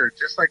record,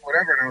 just like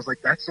whatever. And I was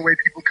like, that's the way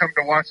people come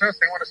to watch us.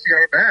 They want to see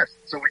our best.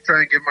 So we try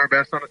and give them our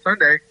best on a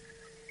Sunday.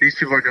 These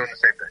people are doing the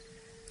same thing.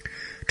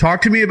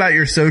 Talk to me about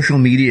your social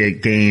media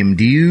game.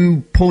 Do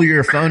you pull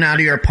your phone out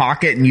of your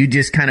pocket and you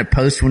just kind of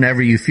post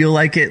whenever you feel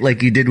like it,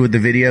 like you did with the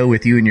video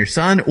with you and your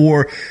son?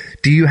 Or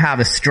do you have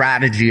a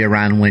strategy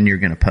around when you're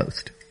going to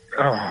post?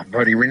 Oh,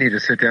 buddy, we need to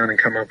sit down and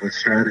come up with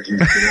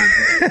strategies.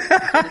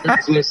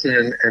 Everybody's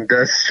listening and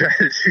does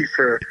strategy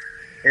for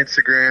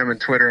Instagram and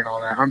Twitter and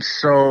all that. I'm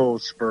so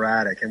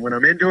sporadic. And when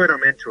I'm into it,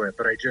 I'm into it.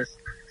 But I feel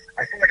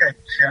like I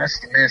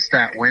just missed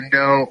that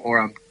window, or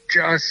I'm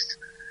just,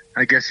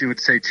 I guess you would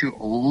say, too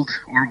old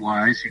or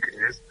wise, you could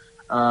use.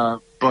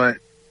 But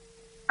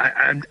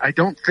I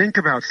don't think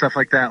about stuff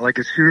like that. Like,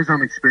 as soon as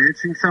I'm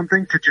experiencing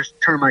something, to just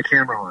turn my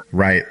camera on.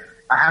 Right.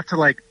 I have to,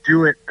 like,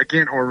 do it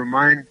again or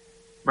remind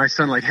my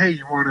son, like, hey,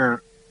 you want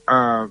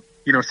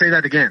to, say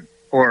that again.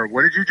 Or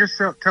what did you just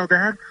tell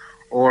Dad?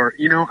 Or,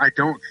 you know, I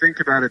don't think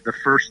about it the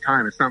first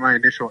time. It's not my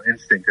initial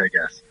instinct, I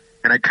guess.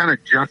 And I kind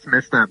of just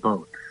missed that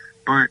boat.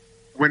 But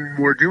when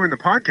we're doing the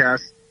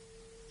podcast,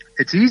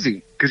 it's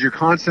easy because you're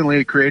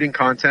constantly creating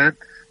content,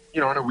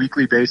 you know, on a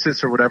weekly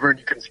basis or whatever, and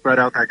you can spread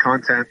out that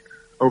content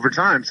over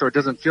time. So it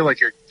doesn't feel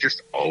like you're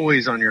just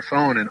always on your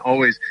phone and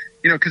always,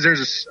 you know, because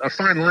there's a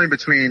fine line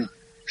between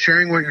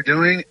sharing what you're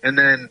doing and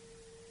then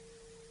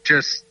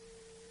just,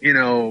 you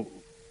know,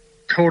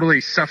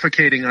 totally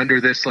suffocating under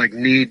this, like,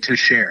 need to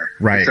share.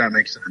 Right. If that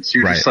makes sense.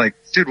 You're just like,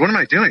 dude, what am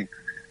I doing?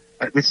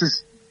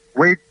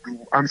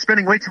 I'm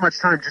spending way too much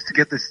time just to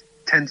get this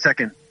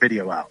 10-second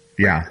video out.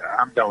 Yeah. Like,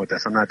 I'm done with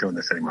this. I'm not doing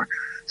this anymore.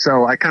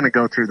 So I kind of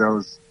go through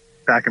those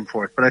back and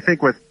forth. But I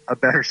think with a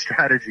better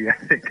strategy,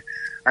 I think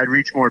I'd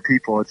reach more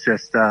people. It's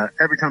just,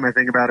 every time I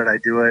think about it, I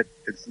do it.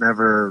 It's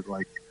never,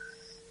 like,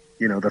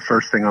 you know, the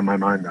first thing on my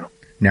mind, though.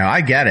 No,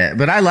 I get it,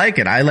 but I like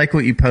it. I like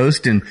what you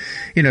post and,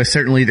 you know,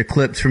 certainly the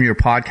clips from your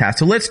podcast.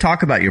 So let's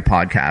talk about your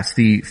podcast,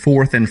 the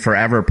Fourth and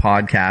Forever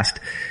podcast.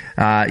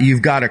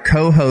 You've got a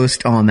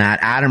co-host on that,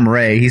 Adam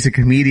Ray. He's a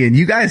comedian.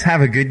 You guys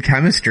have a good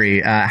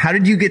chemistry. How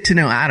did you get to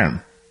know Adam?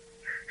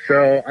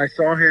 So I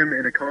saw him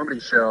in a comedy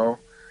show.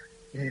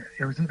 It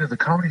was either the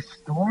Comedy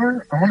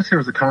Store. I want to say it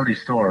was the Comedy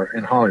Store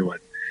in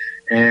Hollywood.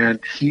 And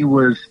he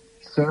was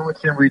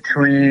sandwiched in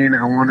between,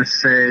 I want to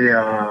say,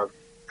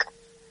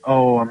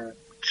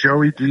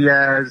 Joey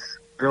Diaz,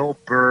 Bill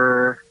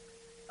Burr,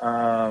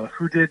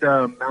 who did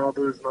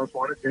Malibu's Most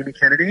Wanted, Jamie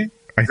Kennedy?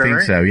 I think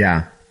right? So,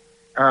 yeah.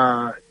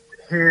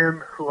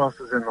 Him, who else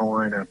was in the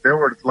lineup? There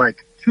were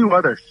like two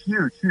other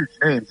huge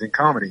names in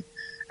comedy.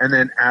 And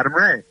then Adam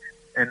Ray.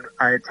 And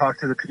I had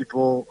talked to the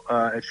people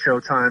at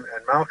Showtime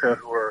and Malka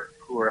who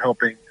were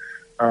helping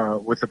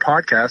with the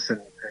podcast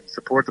and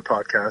support the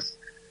podcast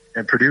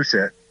and produce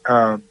it.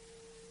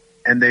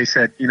 And they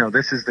said, you know,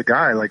 this is the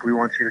guy. Like, we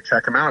want you to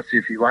check him out, see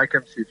if you like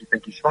him, see if you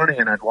think he's funny.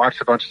 And I'd watched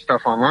a bunch of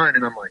stuff online,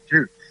 and I'm like,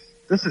 dude,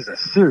 this is a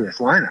serious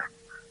lineup.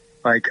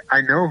 Like,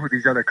 I know who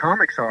these other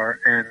comics are,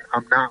 and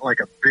I'm not like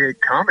a big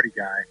comedy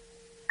guy,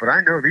 but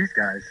I know these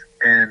guys,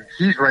 and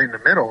he's right in the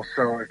middle.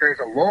 So if there's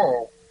a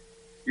lull,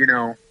 you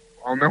know,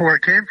 I'll know where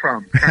it came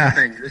from, kind of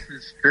thing.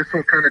 This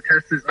will kind of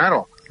test his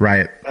mettle.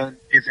 Right. And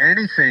if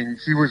anything,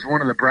 he was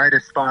one of the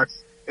brightest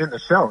spots in the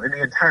show, in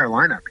the entire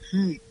lineup.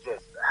 He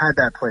just had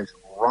that place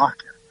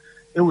rocking.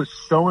 It was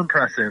so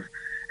impressive,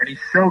 and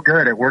he's so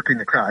good at working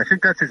the crowd. I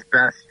think that's his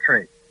best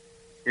trait.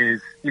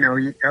 Is, you know,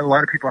 a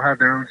lot of people have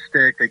their own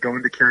stick. They go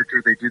into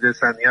character. They do this,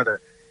 that, and the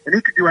other. And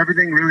he could do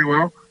everything really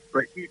well,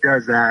 but he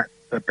does that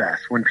the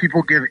best. When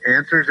people give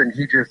answers and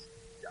he just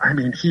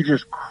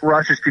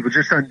crushes people,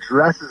 just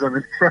undresses them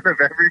in front of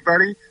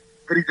everybody,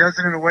 but he does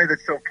it in a way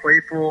that's so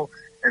playful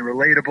and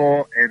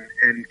relatable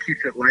and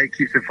keeps it light,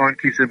 keeps it fun,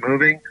 keeps it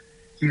moving.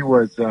 He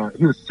was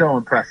so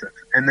impressive.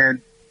 And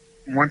then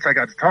once I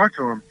got to talk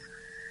to him,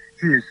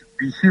 he is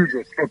the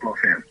hugest football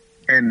fan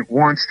and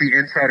wants the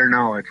insider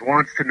knowledge,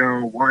 wants to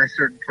know why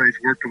certain plays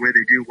work the way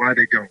they do, why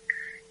they don't,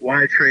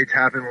 why trades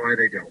happen, why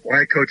they don't,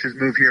 why coaches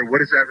move here, what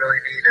does that really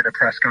mean in a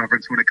press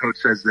conference when a coach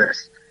says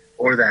this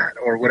or that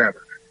or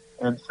whatever.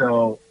 And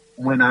so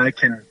when I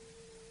can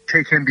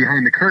take him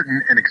behind the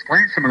curtain and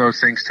explain some of those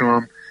things to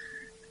him,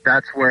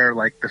 that's where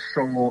like the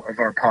soul of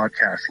our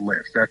podcast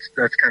lives.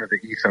 That's kind of the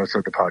ethos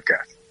of the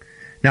podcast.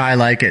 No, I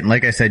like it. And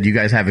like I said, you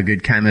guys have a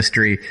good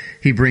chemistry.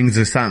 He brings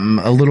us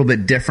something a little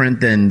bit different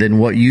than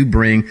what you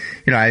bring.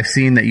 You know, I've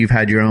seen that you've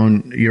had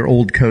your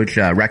old coach,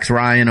 Rex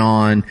Ryan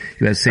on.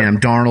 You had Sam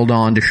Darnold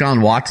on.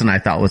 Deshaun Watson, I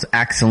thought, was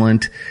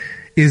excellent.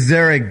 Is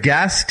there a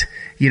guest,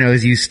 you know,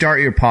 as you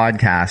start your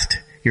podcast,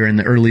 you're in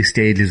the early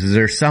stages, is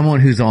there someone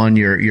who's on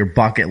your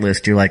bucket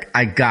list? You're like,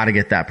 I gotta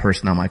get that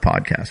person on my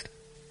podcast.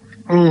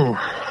 Ooh,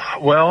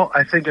 well,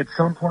 I think at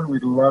some point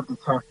we'd love to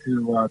talk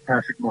to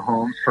Patrick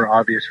Mahomes for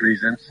obvious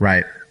reasons.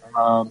 Right.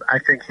 I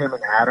think him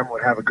and Adam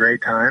would have a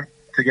great time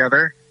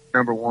together,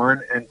 number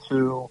one. And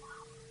two,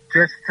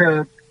 just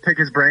to pick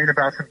his brain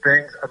about some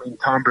things. I mean,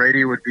 Tom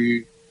Brady would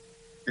be,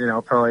 you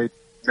know, probably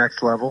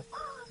next level.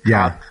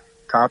 Yeah.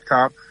 Top.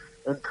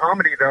 In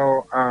comedy,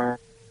 though,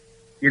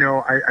 you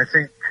know, I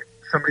think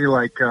somebody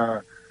like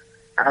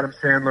Adam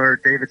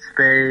Sandler, David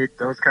Spade,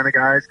 those kind of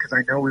guys, because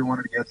I know we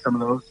wanted to get some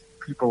of those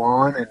people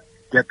on and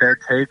get their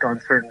take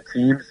on certain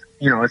teams,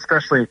 you know,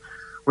 especially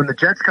when the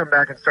Jets come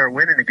back and start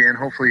winning again,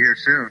 hopefully here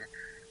soon,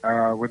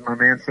 with my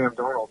man Sam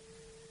Darnold.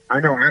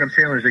 I know Adam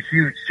Sandler is a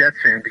huge Jets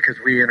fan because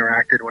we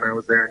interacted when I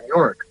was there in New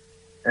York.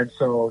 And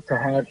so to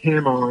have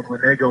him on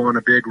when they go on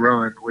a big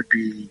run would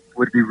be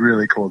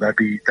really cool.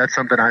 That's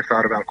something I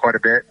thought about quite a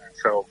bit.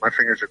 So my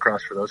fingers are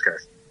crossed for those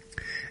guys.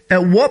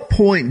 At what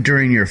point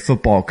during your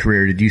football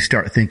career did you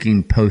start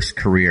thinking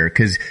post-career?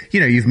 Because, you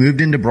know, you've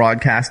moved into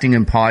broadcasting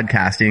and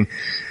podcasting.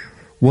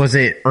 Was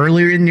it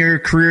earlier in your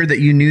career that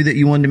you knew that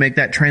you wanted to make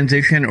that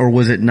transition, or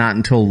was it not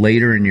until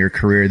later in your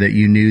career that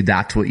you knew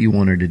that's what you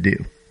wanted to do?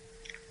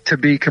 To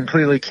be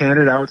completely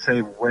candid, I would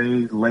say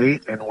way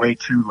late and way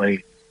too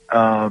late.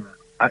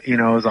 You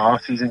know, it was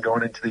off season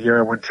going into the year.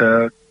 I went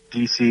to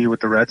DC with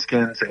the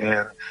Redskins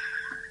and,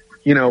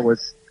 you know,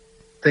 was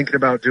thinking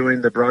about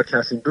doing the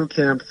broadcasting boot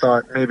camp,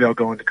 thought maybe I'll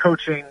go into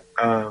coaching.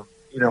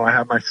 You know, I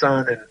have my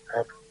son and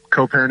I'm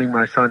co-parenting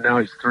my son now.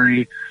 He's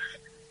 3.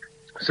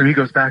 So he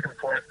goes back and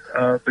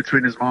forth,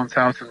 between his mom's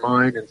house and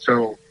mine. And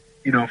so,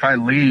 you know, if I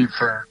leave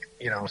for,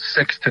 you know,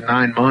 6 to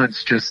 9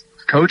 months just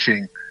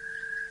coaching,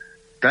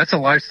 that's a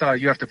lifestyle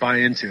you have to buy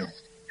into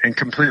and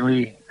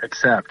completely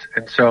accept.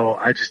 And so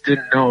I just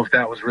didn't know if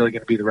that was really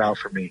going to be the route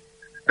for me.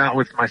 Not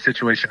with my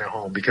situation at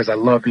home, because I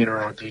love being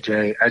around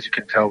DJ. As you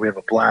can tell, we have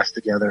a blast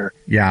together.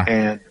 Yeah.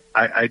 And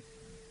I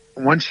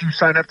once you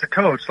sign up to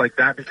coach, like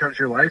that becomes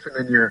your life,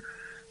 and then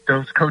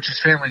those coaches'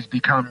 families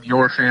become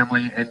your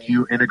family, and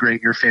you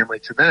integrate your family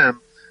to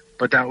them.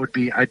 But that would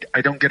be,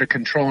 I don't get to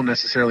control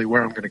necessarily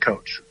where I'm going to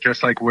coach,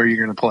 just like where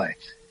you're going to play.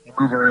 You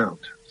move around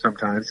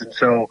sometimes. And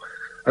so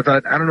I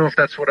thought, I don't know if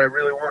that's what I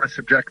really want to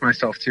subject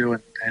myself to,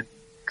 and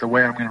the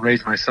way I'm going to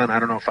raise my son, I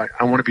don't know if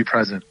I want to be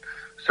present.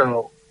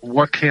 So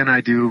what can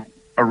I do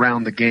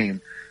around the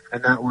game?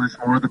 And that was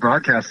more of the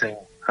broadcasting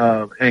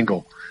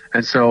angle.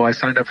 And so I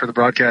signed up for the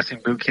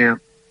broadcasting boot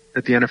camp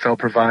that the NFL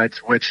provides,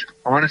 which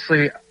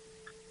honestly,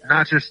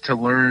 not just to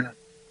learn,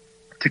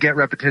 to get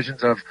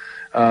repetitions of,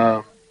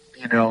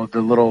 you know, the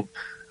little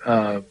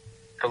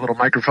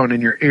microphone in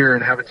your ear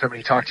and having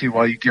somebody talk to you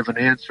while you give an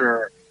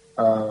answer,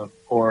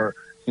 or,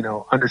 you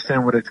know,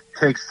 understand what it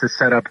takes to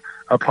set up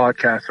a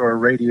podcast or a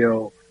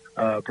radio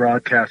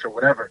broadcast or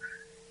whatever.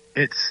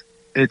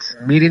 It's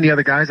meeting the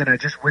other guys, and I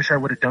just wish I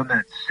would have done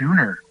that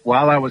sooner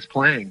while I was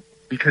playing,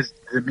 because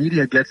the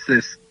media gets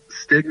this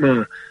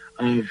stigma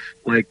of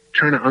like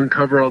trying to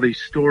uncover all these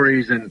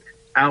stories and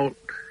out,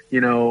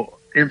 you know,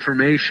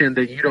 information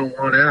that you don't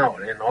want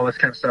out and all this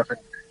kind of stuff. And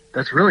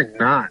that's really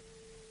not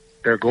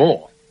their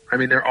goal. I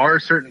mean, there are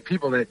certain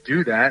people that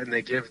do that and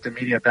they give the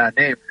media a bad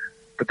name,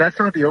 but that's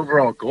not the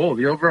overall goal.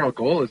 The overall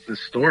goal is the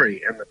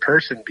story and the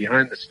person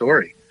behind the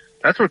story.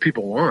 That's what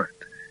people want.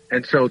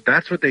 And so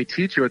that's what they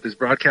teach you at this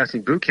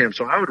broadcasting boot camp.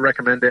 So I would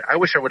recommend it. I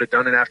wish I would have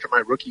done it after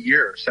my rookie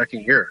year or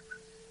second year.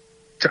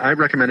 I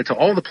recommend it to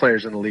all the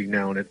players in the league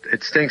now. And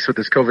it stinks with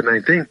this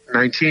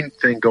COVID-19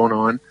 thing going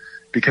on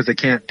because they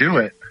can't do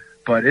it.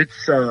 But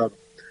it's a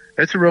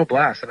real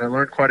blast. And I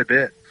learned quite a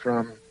bit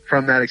from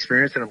that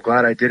experience. And I'm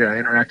glad I did it. I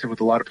interacted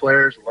with a lot of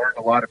players, learned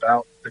a lot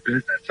about the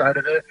business side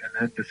of it, and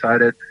then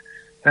decided,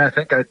 I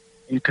think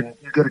you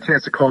get a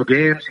chance to call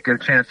games. You get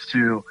a chance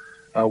to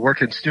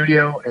work in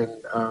studio, and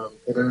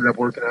it ended up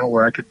working out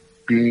where I could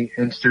be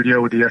in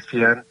studio with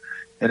ESPN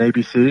and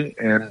ABC,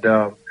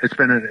 and it's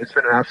been an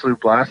absolute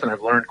blast, and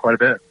I've learned quite a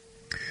bit.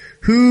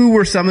 Who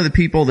were some of the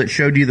people that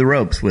showed you the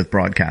ropes with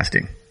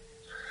broadcasting?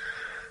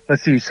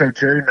 Let's see. So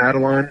Jerry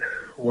Madelon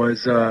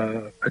was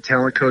a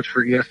talent coach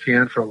for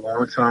ESPN for a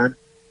long time,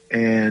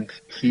 and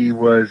he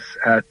was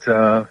at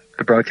the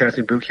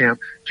broadcasting boot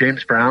camp.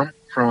 James Brown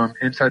from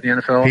Inside the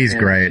NFL. He's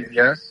great.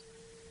 CBS.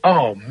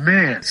 Oh,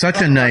 man.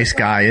 Such a nice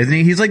guy, isn't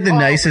he? He's like the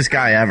nicest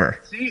guy ever.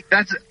 See,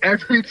 that's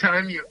every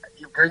time you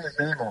bring his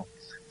name up,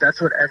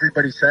 that's what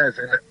everybody says.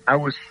 And I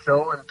was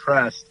so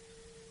impressed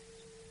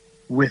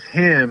with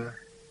him.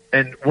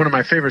 And one of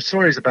my favorite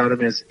stories about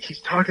him is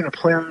he's talking to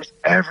players,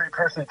 every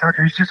person he talks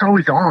to, he's just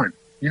always on.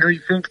 You know,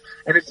 you think,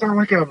 and it's not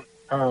like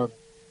a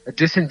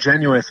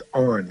disingenuous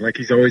like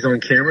he's always on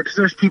camera. Because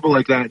there's people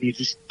like that, and you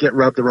just get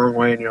rubbed the wrong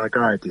way, and you're like,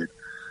 all right, dude,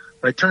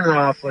 like turn it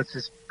off. Let's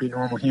just be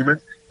normal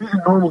humans. He's a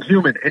normal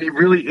human, and he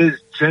really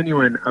is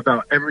genuine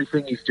about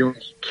everything he's doing.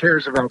 He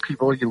cares about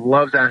people. He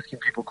loves asking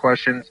people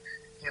questions.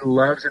 He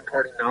loves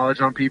imparting knowledge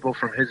on people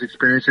from his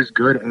experiences,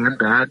 good and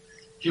bad.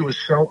 He was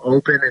so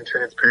open and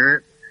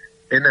transparent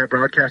in that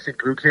broadcasting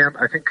boot camp.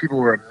 I think people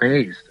were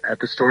amazed at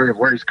the story of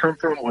where he's come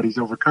from, what he's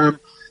overcome,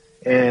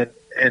 and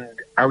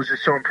I was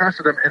just so impressed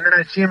with him. And then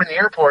I see him in the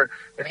airport,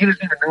 and he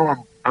doesn't even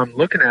know I'm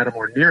looking at him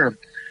or near him.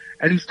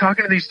 And he's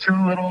talking to these two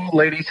little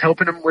ladies,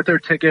 helping them with their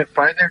ticket,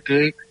 find their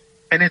gate.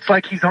 And it's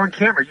like he's on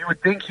camera. You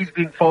would think he's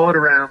being followed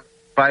around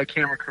by a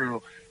camera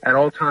crew at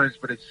all times,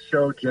 but it's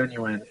so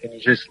genuine, and you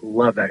just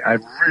love that. I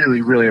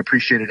really, really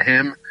appreciated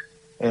him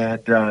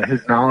and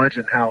his knowledge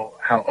and how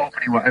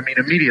open he was. I mean,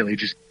 immediately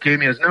just gave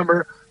me his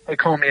number. Hey,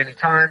 call me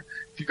anytime.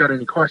 If you got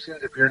any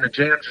questions, if you're in a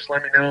jam, just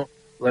let me know.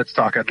 Let's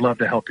talk. I'd love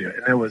to help you.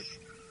 And it was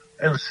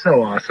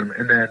so awesome.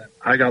 And then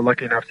I got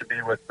lucky enough to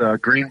be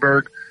with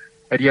Greenberg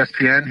at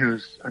ESPN,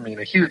 who's, I mean,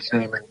 a huge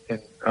name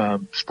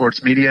in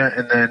sports media,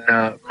 and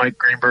then Mike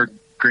Greenberg,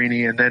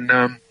 Greeny, and then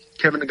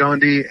Kevin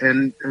Nagandi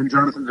and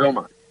Jonathan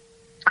Vilma.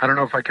 I don't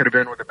know if I could have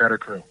been with a better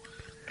crew,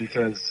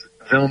 because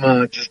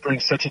Vilma just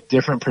brings such a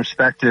different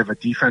perspective, a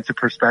defensive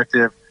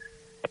perspective.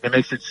 It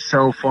makes it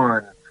so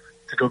fun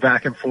to go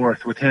back and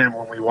forth with him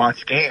when we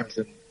watch games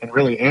and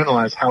really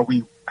analyze how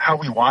we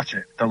watch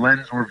it. The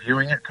lens we're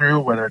viewing it through,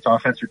 whether it's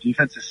offense or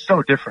defense, is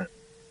so different.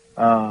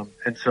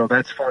 And so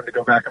that's fun to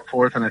go back and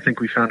forth, and I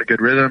think we found a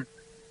good rhythm.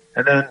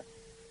 And then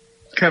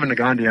Kevin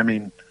Nagandi, I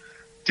mean,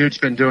 dude's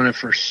been doing it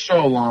for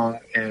so long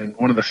and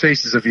one of the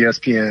faces of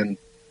ESPN.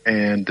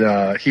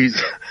 And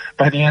he's,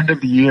 by the end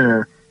of the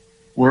year,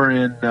 we're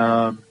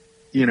in,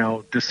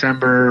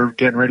 December,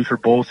 getting ready for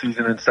bowl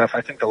season and stuff. I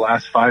think the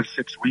last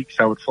 5-6 weeks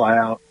I would fly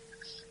out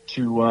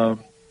to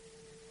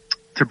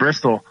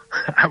Bristol.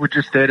 I would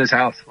just stay at his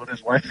house with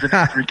his wife and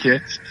his 3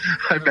 kids.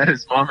 I met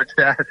his mom and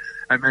dad.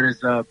 I met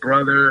his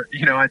brother.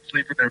 I'd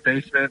sleep in their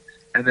basement,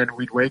 and then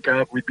we'd wake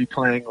up. We'd be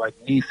playing like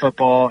knee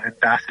football and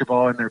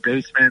basketball in their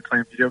basement,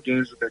 playing video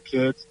games with their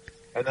kids.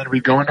 And then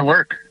we'd go into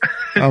work.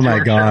 Oh my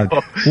God.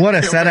 What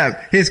a setup.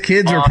 His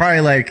kids were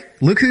probably like,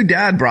 look who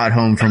dad brought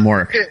home from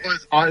work. It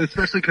was,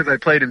 especially because I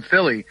played in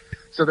Philly.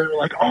 So they were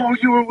like, oh,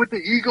 you were with the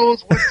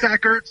Eagles? What's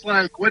Zach Ertz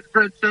like? What's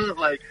Brent Stiller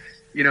like?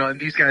 And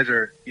these guys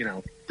are,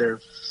 they're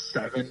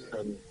 7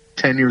 and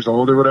 10 years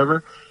old or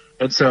whatever.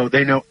 And so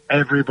they know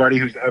everybody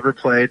who's ever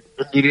played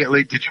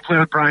immediately. Did you play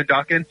with Brian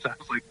Dawkins? I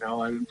was like,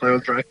 no, I didn't play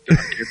with Brian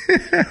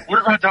Dawkins.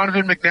 What about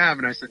Donovan McNabb?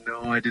 And I said,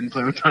 no, I didn't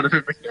play with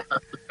Donovan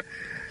McNabb.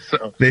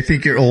 So, they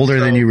think you're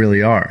older than you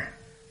really are.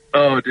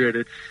 Oh, dude,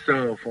 it's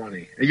so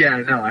funny. Yeah,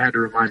 no, I had to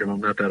remind him I'm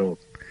not that old.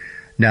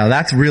 No,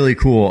 that's really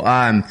cool.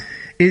 I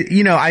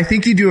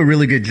think you do a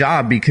really good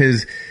job,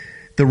 because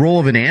the role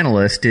of an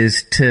analyst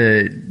is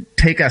to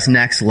take us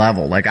next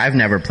level. Like, I've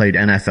never played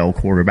NFL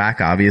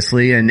quarterback,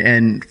 obviously,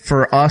 and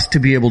for us to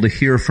be able to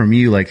hear from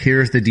you, like,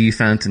 here's the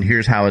defense and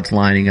here's how it's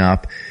lining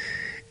up,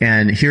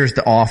 and here's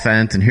the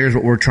offense, and here's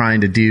what we're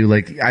trying to do.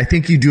 Like, I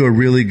think you do a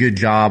really good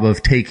job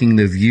of taking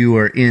the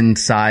viewer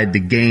inside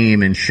the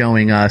game and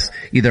showing us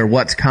either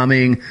what's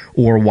coming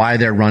or why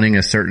they're running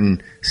a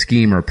certain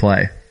scheme or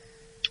play.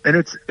 And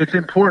it's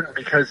important,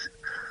 because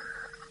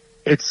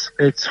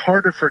it's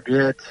hard to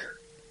forget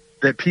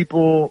that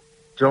people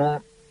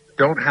don't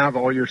have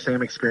all your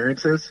same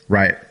experiences.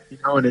 Right.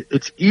 And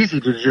it's easy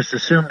to just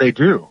assume they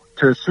do.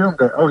 To assume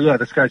that, oh yeah,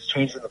 this guy's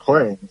changing the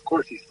play. And of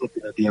course he's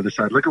flipping at the other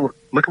side. Look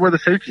at where the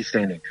safety's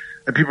standing.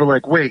 And people are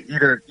like, wait,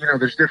 either,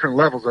 there's different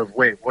levels of,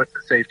 wait, what's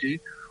the safety?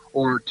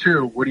 Or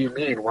 2, what do you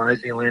mean? Why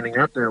is he landing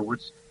up there?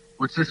 What's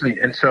this mean?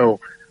 And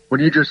so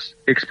when you just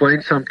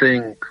explain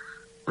something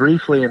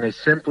briefly and as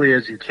simply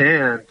as you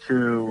can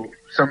to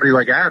somebody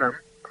like Adam,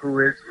 who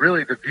is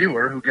really the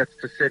viewer who gets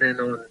to sit in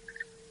on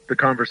the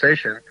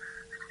conversation,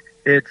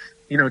 it's,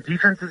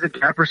 defense is a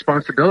gap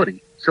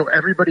responsibility. So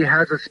everybody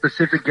has a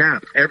specific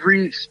gap.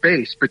 Every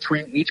space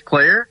between each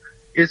player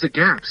is a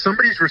gap.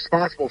 Somebody's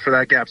responsible for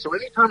that gap. So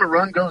anytime a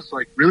run goes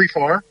like really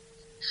far,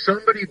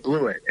 somebody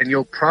blew it. And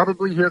you'll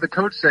probably hear the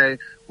coach say,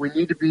 we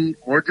need to be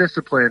more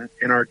disciplined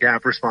in our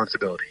gap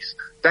responsibilities.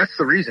 That's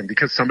the reason,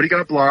 because somebody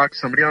got blocked,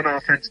 somebody on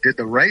offense did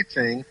the right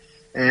thing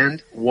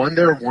and won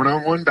their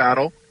one-on-one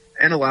battle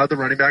and allowed the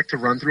running back to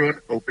run through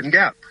an open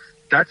gap.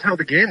 That's how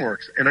the game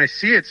works. And I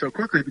see it so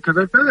quickly because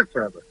I've done it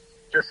forever.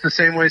 Just the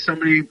same way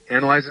somebody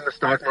analyzing the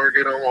stock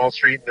market on Wall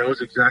Street knows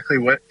exactly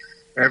what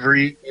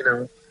every,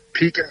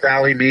 peak and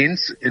valley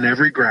means in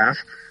every graph.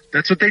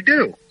 That's what they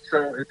do.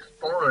 So it's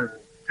fun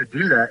to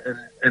do that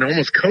and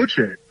almost coach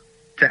it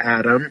to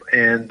Adam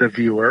and the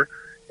viewer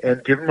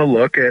and give them a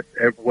look at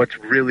what's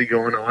really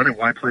going on and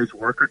why plays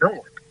work or don't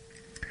work.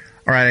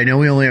 All right, I know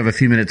we only have a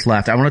few minutes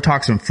left. I want to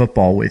talk some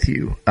football with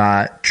you.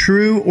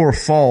 True or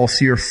false,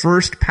 your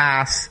first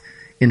pass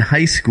in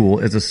high school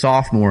as a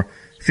sophomore,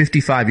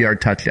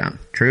 55-yard touchdown.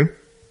 True?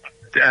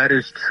 That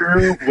is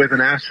true with an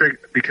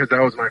asterisk, because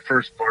that was my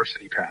first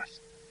varsity pass.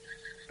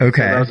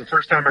 Okay. So that was the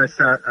first time I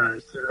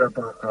stood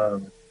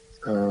up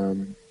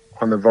on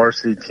the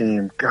varsity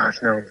team.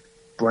 Gosh, now I'm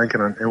blanking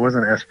on. It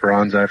wasn't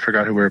Esperanza. I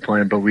forgot who we were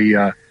playing, but we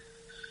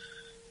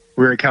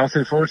were at Cal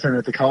State Fullerton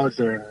at the college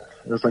there, and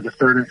it was like a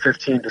 3rd and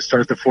 15 to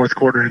start the fourth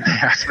quarter, and they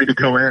asked me to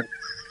go in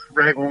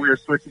right when we were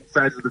switching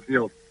sides of the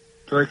field.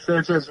 So like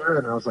Sanchez ran,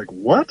 and I was like,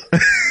 what?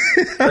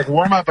 Like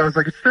warm up, I was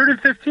like, it's 3rd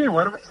and 15.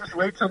 Why don't we just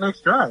wait till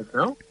next drive?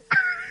 No,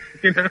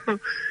 you know.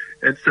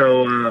 And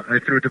so I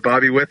threw it to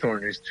Bobby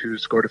Withorn, who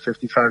scored a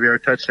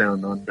 55-yard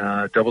touchdown on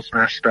double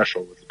smash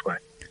special with the play.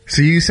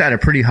 So you set a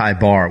pretty high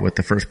bar with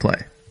the first play.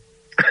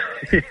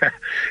 Yeah,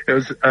 it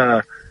was.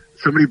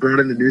 Somebody brought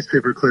in the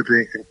newspaper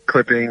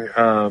clipping,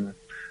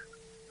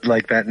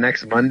 like that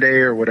next Monday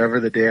or whatever,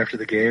 the day after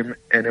the game,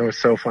 and it was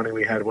so funny.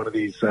 We had one of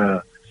these.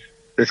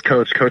 This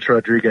Coach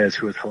Rodriguez,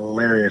 who was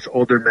hilarious,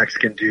 older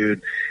Mexican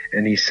dude,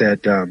 and he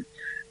said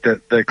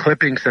the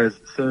clipping says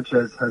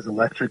Sanchez has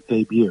electric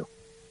debut.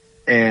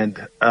 And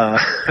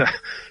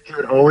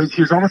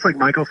he was almost like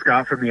Michael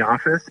Scott from The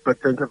Office,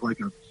 but think of like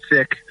a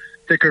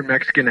thicker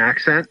Mexican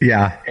accent.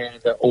 Yeah.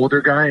 And an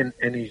older guy,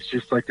 and he's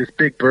just like this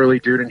big burly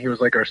dude, and he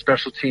was like our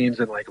special teams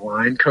and like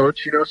line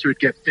coach, you know, so he'd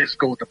get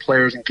physical with the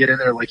players and get in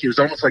there like he was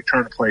almost like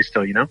trying to play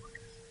still, you know?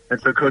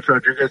 And so Coach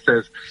Rodriguez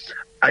says,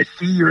 I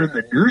see you're in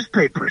the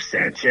newspaper,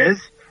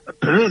 Sanchez.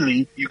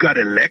 Apparently you got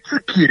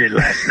electrocuted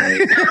last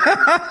night.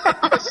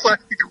 I was like,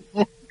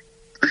 what?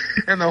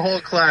 And the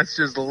whole class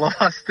just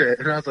lost it.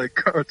 And I was like,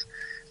 Coach,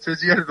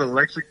 says you had an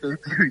electric thing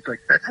too. He's like,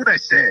 that's what I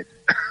said.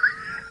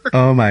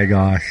 Oh my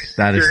gosh.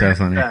 That is so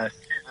funny. He's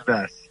the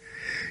best.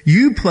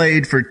 You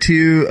played for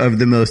two of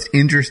the most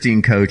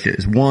interesting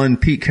coaches. One,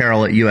 Pete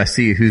Carroll at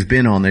USC, who's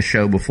been on this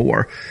show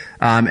before.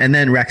 And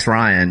then Rex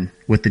Ryan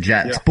with the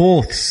Jets. Yeah.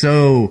 Both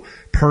so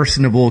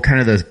personable, kind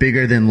of those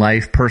bigger than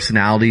life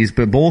personalities,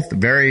 but both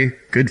very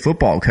good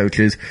football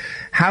coaches.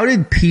 How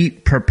did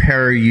Pete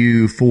prepare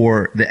you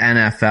for the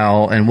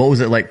NFL, and what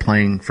was it like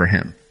playing for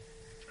him?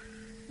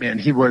 Man,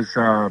 he was,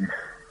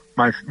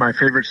 my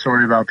favorite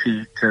story about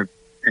Pete, to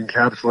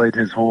encapsulate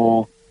his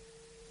whole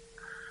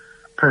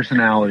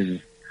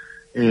personality,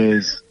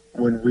 is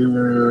when we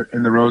were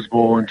in the Rose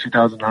Bowl in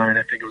 2009.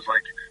 I think it was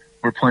like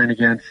we're playing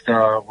against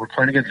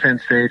Penn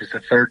State. It's a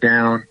 3rd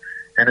down,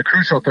 and a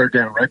crucial 3rd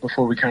down right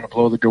before we kind of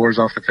blow the doors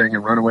off the thing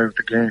and run away with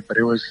the game. But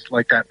it was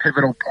like that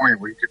pivotal point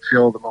where you could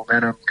feel the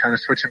momentum kind of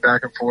switching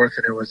back and forth,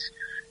 and it was,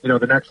 you know,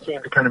 the next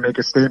team to kind of make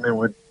a statement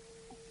would.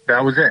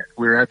 That was it.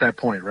 We were at that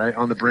point, right,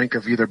 on the brink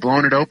of either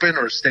blowing it open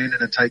or staying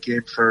in a tight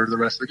game for the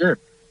rest of the game.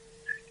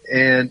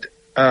 And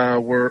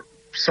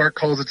Sark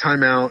calls a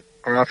timeout,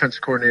 our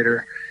offensive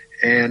coordinator,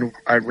 and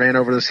I ran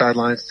over the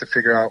sidelines to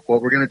figure out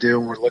what we're going to do.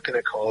 And we're looking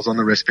at calls on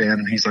the wristband,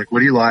 and he's like, what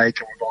do you like?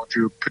 And we're going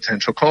through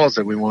potential calls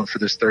that we want for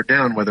this 3rd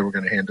down, whether we're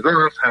going to hand it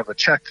off, have a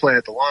check play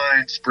at the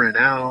line, sprint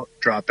out,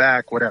 drop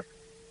back, whatever.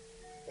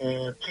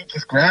 And he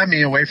just grabbed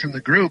me away from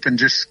the group and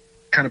just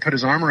kind of put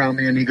his arm around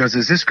me, and he goes,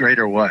 is this great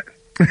or what?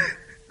 And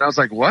I was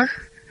like, what?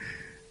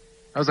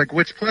 I was like,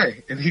 which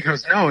play? And he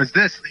goes, no, is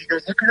this? He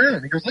goes, look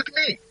around. He goes, look at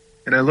me.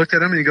 And I looked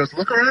at him, and he goes,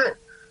 look around.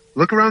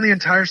 Look around the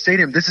entire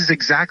stadium. This is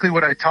exactly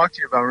what I talked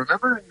to you about.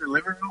 Remember in your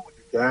living room with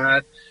your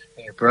dad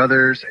and your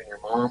brothers and your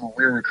mom when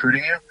we were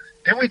recruiting you?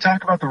 Didn't we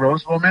talk about the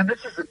Rose Bowl, man?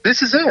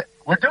 This is it.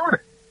 We're doing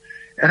it.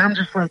 And I'm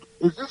just like,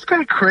 is this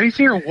guy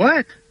crazy or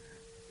what?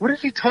 What is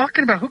he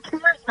talking about? Who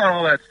cares about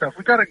all that stuff?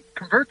 We got to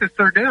convert this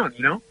 3rd down,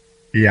 you know?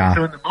 Yeah.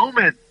 So in the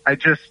moment, I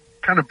just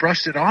kind of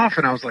brushed it off,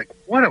 and I was like,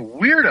 what a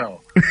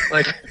weirdo.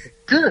 Like,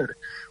 dude,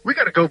 we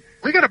got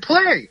to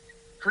play.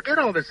 Forget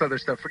all this other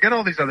stuff. Forget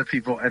all these other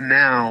people. And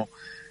now,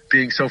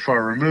 being so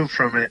far removed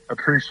from it,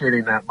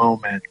 appreciating that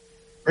moment,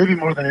 maybe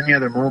more than any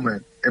other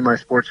moment in my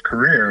sports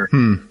career,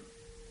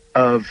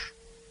 of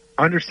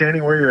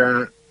understanding where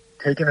you're at,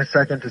 taking a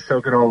second to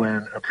soak it all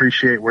in,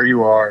 appreciate where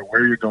you are,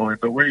 where you're going,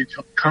 but where you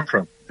come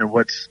from, and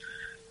what's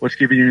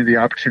giving you the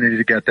opportunity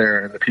to get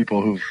there, and the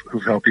people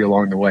who've helped you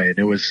along the way. And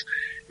it was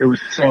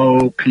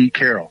so Pete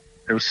Carroll.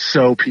 It was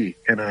so Pete,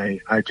 and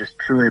I just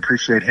truly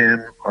appreciate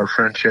him, our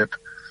friendship,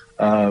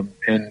 and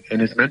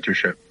his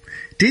mentorship.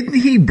 Didn't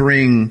he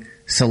bring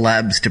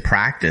celebs to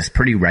practice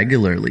pretty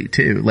regularly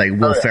too? Like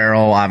Will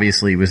Ferrell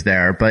obviously was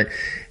there, but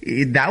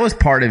that was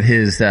part of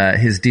his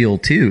deal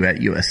too at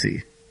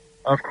USC.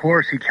 Of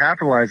course, he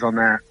capitalized on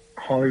that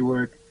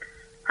Hollywood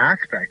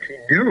aspect. He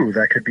knew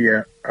that could be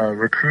a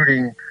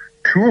recruiting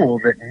tool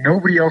that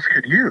nobody else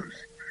could use.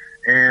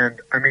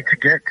 And I mean,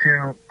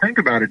 think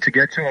about it, to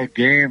get to a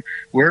game,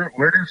 where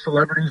do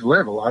celebrities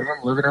live? A lot of them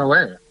live in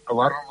LA. A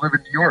lot of them live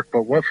in New York.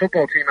 But what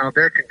football team out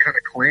there can kind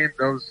of claim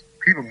those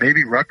people?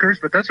 Maybe Rutgers,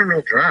 but that's a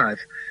real drive.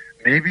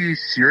 Maybe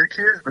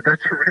Syracuse, but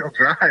that's a real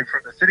drive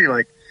from the city.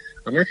 Like,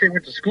 unless they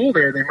went to school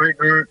there, they might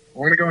not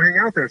want to go hang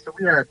out there. So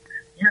we had,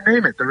 you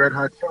name it, the Red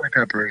Hot Chili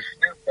Peppers,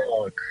 Snoop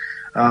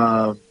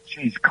Dogg,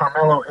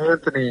 Carmelo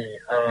Anthony.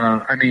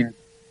 I mean,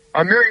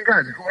 a million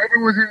guys. Whoever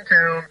was in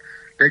town,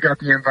 they got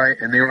the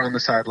invite, and they were on the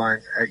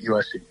sidelines at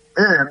USC.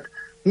 And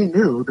he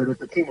knew that if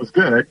the team was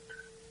good,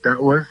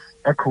 that was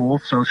a cool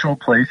social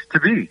place to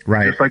be.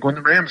 Right. Just like when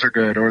the Rams are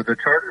good or the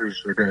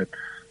Chargers are good.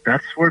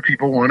 That's where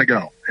people want to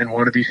go and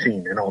want to be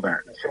seen and all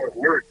that. And so it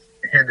worked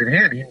hand in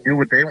hand. He knew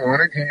what they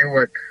wanted. He knew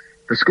what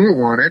the school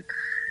wanted,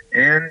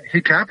 and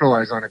he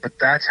capitalized on it. But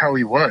that's how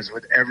he was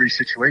with every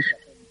situation.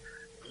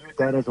 He viewed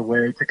that as a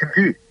way to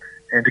compete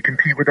and to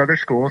compete with other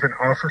schools and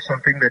offer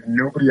something that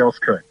nobody else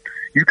could.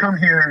 You come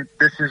here,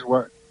 this is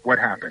what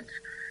happens.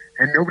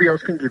 And nobody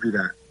else can give you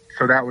that.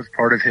 So that was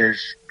part of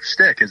his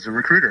shtick as a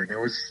recruiter. And it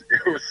was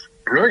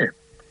brilliant.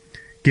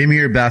 Give me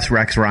your best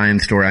Rex Ryan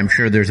story. I'm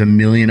sure there's a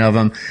million of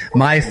them.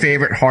 My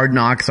favorite Hard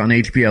Knocks on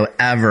HBO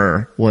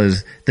ever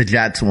was the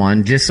Jets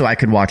one, just so I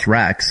could watch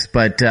Rex.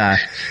 But,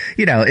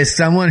 as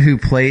someone who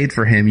played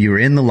for him, you were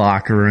in the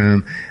locker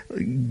room.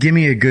 Give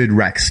me a good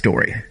Rex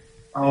story.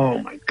 Oh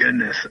my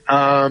goodness.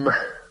 I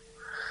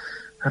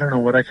don't know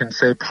what I can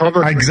say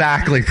publicly.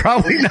 Exactly.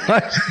 Probably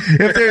not.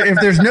 If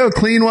there's no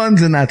clean ones,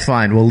 then that's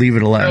fine. We'll leave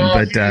it alone.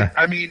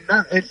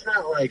 It's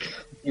not like,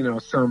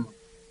 some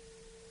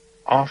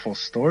awful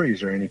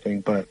stories or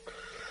anything, but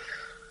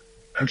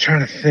I'm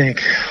trying to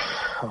think.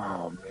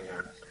 Oh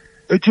man.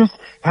 It just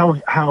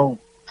how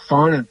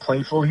fun and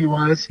playful he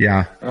was.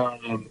 Yeah.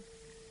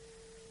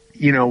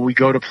 We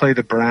go to play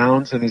the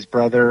Browns, and his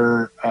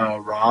brother,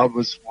 Rob,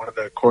 was one of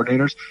the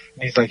coordinators,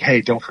 and he's like, hey,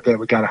 don't forget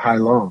we got a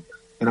high-low him.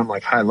 And I'm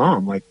like, high-low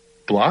him? Like,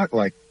 block?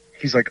 Like,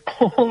 he's like,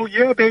 oh,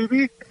 yeah,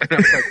 baby. And I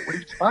was like, what are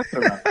you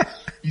talking about?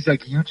 He's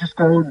like, you just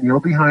go kneel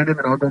behind him,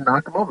 and I'll go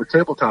knock him over.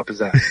 Tabletop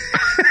his ass.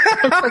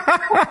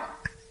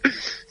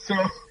 So,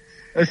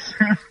 as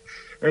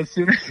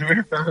soon as we're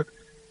about,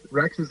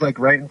 Rex is like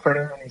right in front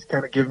of him, and he's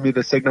kind of giving me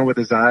the signal with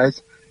his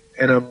eyes.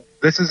 And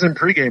this is in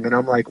pregame, and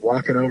I'm like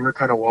walking over,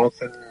 kind of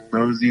waltzing,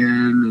 moseying,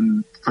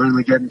 and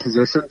finally getting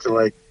position to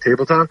like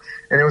tabletop.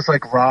 And it was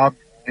like Rob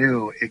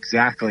knew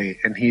exactly,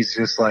 and he's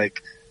just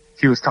like,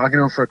 he was talking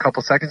to him for a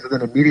couple seconds, and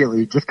then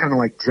immediately just kind of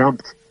like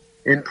jumped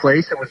in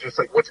place and was just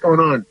like, what's going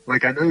on?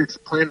 Like, I know you're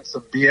planning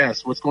some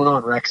BS. What's going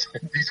on, Rex?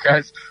 And these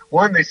guys,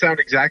 one, they sound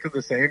exactly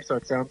the same, so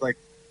it sounds like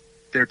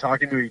they're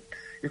talking to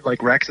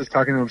like Rex is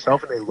talking to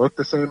himself, and they look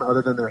the same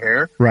other than their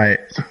hair. Right.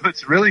 So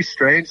it's really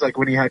strange, like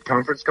when he had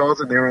conference calls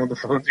and they were on the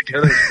phone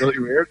together. It's really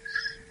weird.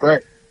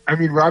 But, I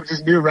mean, Rob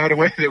just knew right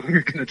away that we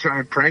were going to try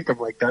and prank him.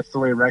 Like, that's the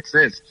way Rex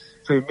is.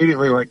 So he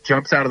immediately, like,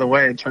 jumps out of the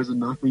way and tries to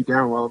knock me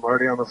down while I'm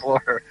already on the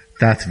floor.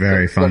 That's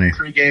very funny. Like,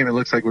 pre-game, it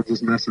looks like we're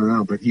just messing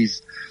around. But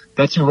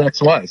that's who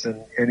Rex was.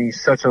 And he's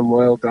such a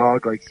loyal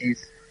dog. Like,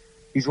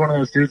 he's one of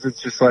those dudes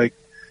that's just like,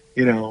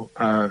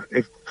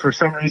 if for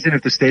some reason,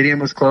 if the stadium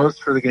was closed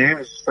for the game,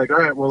 it's just like, all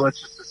right, well, let's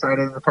just decide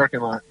in the parking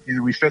lot.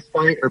 Either we fist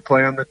fight or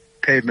play on the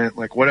pavement.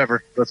 Like,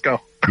 whatever. Let's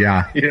go.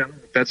 Yeah.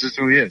 That's just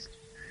who he is.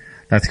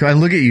 That's cool. And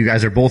look at you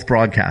guys are both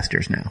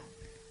broadcasters now.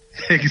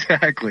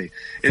 Exactly.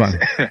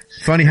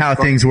 Funny how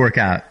things work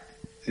out.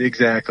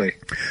 Exactly.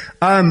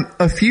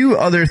 A few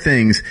other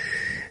things.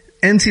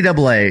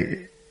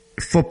 NCAA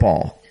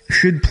football.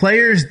 Should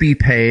players be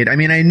paid? I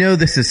mean, I know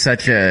this is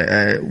such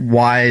a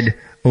wide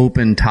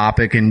open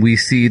topic, and we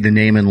see the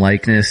name and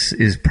likeness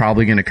is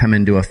probably going to come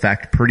into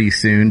effect pretty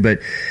soon, but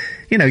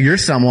you're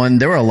someone,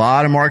 there were a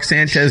lot of Mark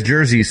Sanchez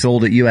jerseys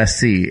sold at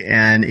USC,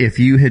 and if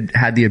you had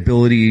had the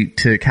ability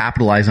to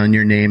capitalize on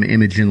your name,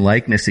 image, and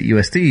likeness at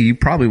USC, you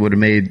probably would have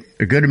made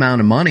a good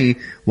amount of money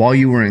while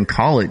you were in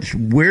college.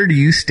 Where do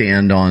you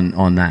stand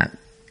on that?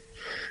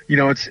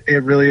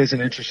 It really is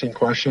an interesting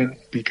question,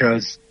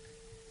 because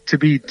to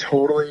be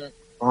totally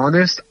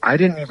honest, I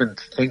didn't even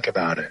think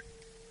about it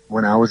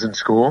when I was in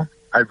school.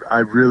 I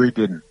really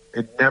didn't.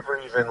 It never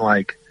even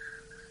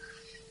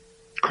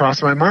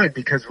crossed my mind,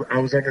 because I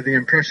was under the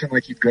impression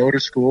like you go to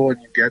school and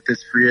you get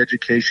this free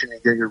education, you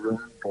get your room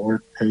and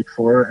board paid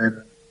for,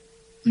 and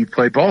you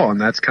play ball,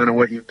 and that's kind of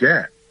what you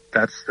get.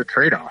 That's the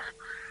trade-off.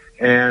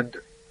 And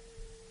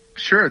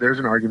sure, there's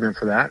an argument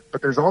for that,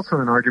 but there's also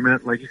an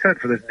argument, like you said,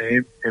 for this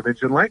name,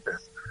 image, and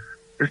likeness.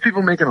 There's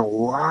people making a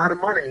lot of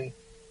money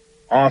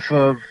off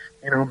of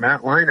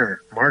Matt Leinart,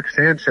 Mark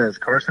Sanchez,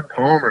 Carson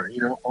Palmer,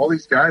 all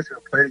these guys who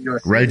have played at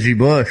USC. Reggie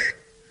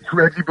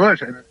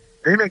Bush. And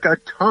they make a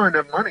ton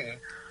of money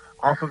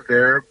off of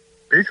their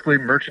basically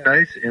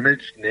merchandise,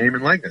 image, name,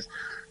 and likeness.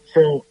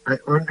 So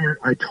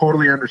I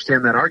totally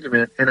understand that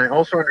argument, and I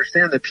also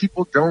understand that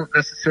people don't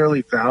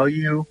necessarily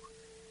value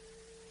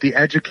the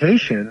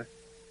education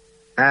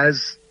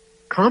as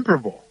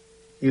comparable,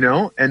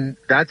 and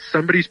that's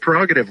somebody's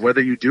prerogative,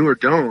 whether you do or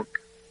don't.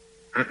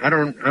 I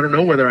don't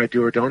know whether I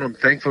do or don't. I'm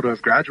thankful to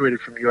have graduated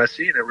from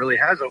USC, and it really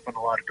has opened a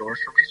lot of doors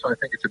for me. So I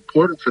think it's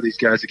important for these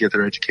guys to get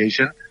their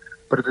education.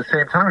 But at the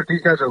same time, if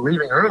these guys are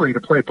leaving early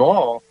to play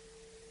ball,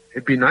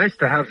 it'd be nice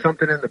to have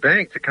something in the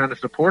bank to kind of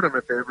support them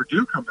if they ever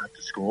do come back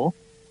to school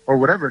or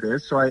whatever it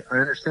is. So I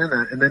understand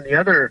that. And then the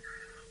other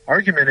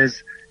argument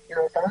is,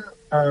 if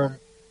I'm,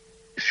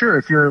 sure,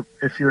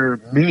 if you're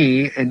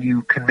me and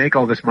you can make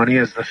all this money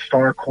as the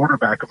star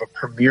quarterback of a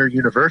premier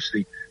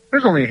university,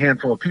 there's only a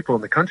handful of people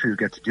in the country who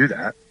get to do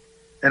that,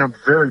 and I'm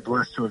very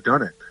blessed to have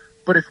done it.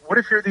 But what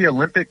if you're the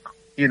Olympic,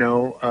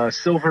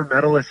 silver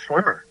medalist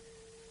swimmer,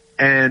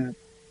 and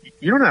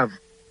you don't have,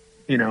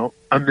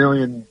 a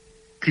million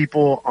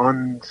people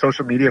on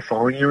social media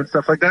following you and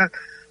stuff like that,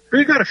 but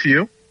you got a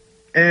few,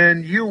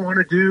 and you want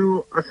to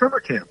do a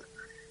summer camp,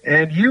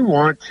 and you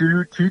want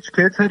to teach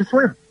kids how to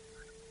swim.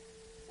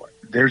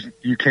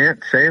 You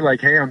can't say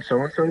like, hey, I'm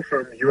so-and-so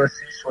from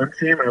USC swim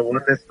team. I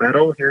won this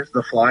medal. Here's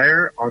the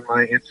flyer on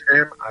my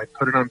Instagram. I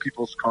put it on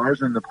people's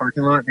cars in the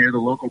parking lot near the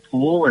local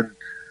pool and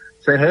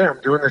say, hey, I'm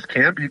doing this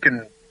camp. You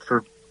can,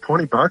 for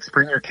 $20,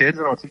 bring your kids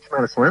and I'll teach them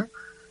how to swim.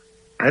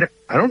 I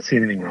don't see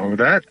anything wrong with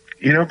that,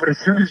 but as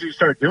soon as you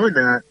start doing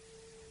that,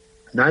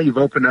 now you've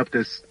opened up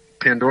this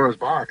Pandora's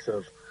box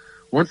of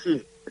once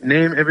the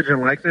name, image,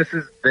 and likeness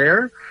is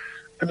there,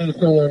 I mean,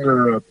 it's no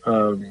longer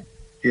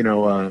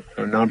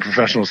a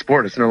non-professional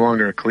sport. It's no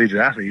longer a collegiate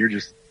athlete.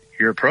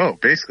 You're a pro,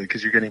 basically,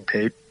 because you're getting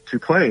paid to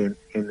play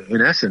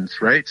in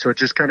essence, right? So it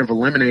just kind of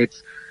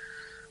eliminates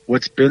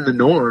what's been the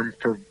norm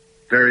for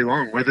very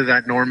long, whether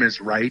that norm is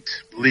right,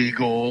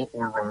 legal,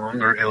 or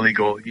wrong, or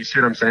illegal. You see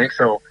what I'm saying?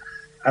 So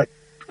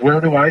where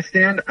do I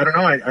stand? I don't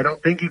know. I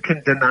don't think you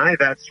can deny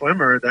that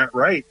swimmer that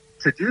right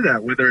to do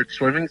that, whether it's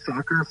swimming,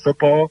 soccer,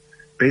 football,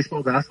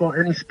 baseball, basketball,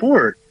 any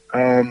sport.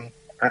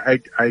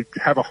 I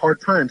have a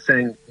hard time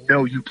saying,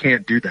 no, you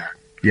can't do that.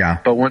 Yeah.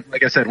 But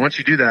like I said, once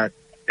you do that,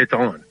 it's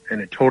on, and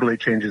it totally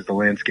changes the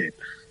landscape.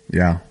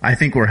 Yeah. I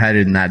think we're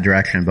headed in that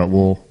direction, but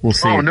we'll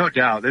see. Oh, no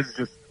doubt. This is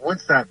just,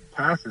 once that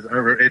passes,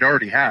 it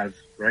already has,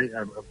 right?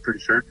 I'm pretty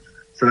sure.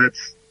 So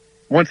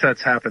once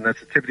that's happened, that's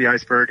the tip of the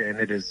iceberg, and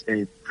it is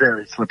a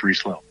very slippery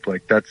slope.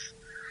 Like the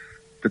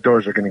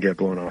doors are going to get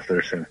blown off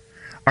there soon.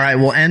 All right.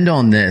 We'll end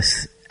on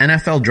this.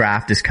 NFL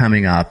draft is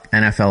coming up.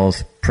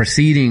 NFL's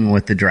proceeding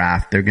with the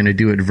draft. They're going to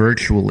do it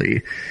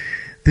virtually.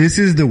 This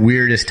is the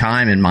weirdest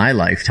time in my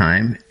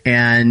lifetime.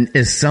 And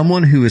as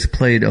someone who has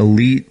played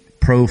elite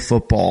pro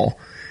football,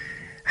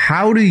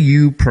 how do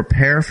you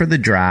prepare for the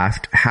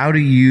draft? How do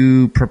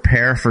you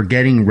prepare for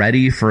getting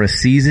ready for a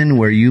season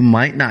where you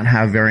might not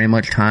have very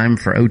much time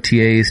for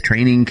OTAs,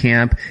 training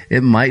camp?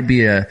 It might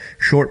be a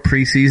short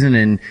preseason,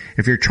 and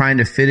if you're trying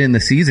to fit in the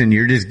season,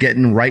 you're just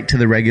getting right to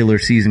the regular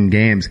season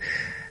games.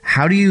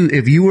 How do you,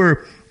 if you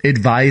were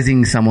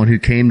advising someone who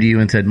came to you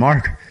and said,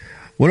 Mark,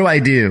 what do I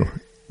do?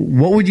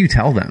 What would you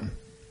tell them?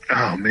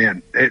 Oh,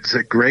 man, it's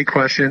a great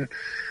question.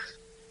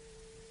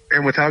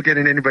 And without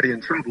getting anybody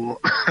in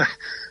trouble,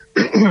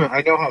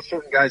 I know how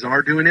certain guys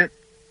are doing it,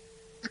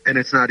 and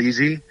it's not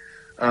easy.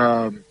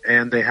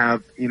 And they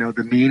have,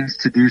 the means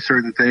to do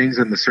certain things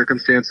and the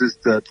circumstances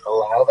that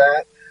allow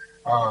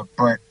that.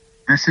 But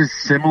this is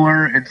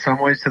similar in some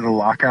ways to the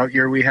lockout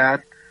year we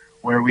had,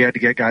 where we had to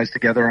get guys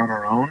together on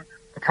our own.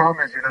 The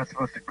problem is you're not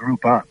supposed to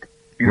group up.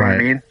 You know what I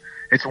mean?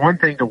 It's one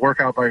thing to work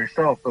out by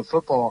yourself, but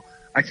football,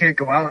 I can't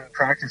go out and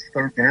practice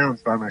third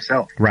downs by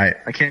myself. Right.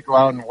 I can't go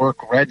out and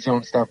work red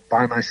zone stuff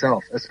by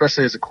myself,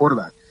 especially as a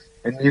quarterback.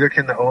 And neither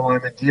can the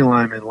O-lineman,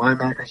 D-lineman,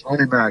 linebackers,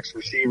 running backs,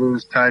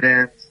 receivers, tight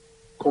ends,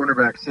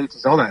 cornerbacks,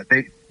 safeties, all that.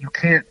 You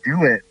can't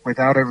do it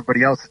without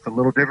everybody else. It's a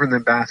little different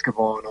than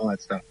basketball and all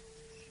that stuff.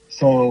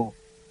 So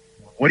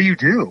what do you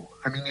do?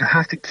 I mean, you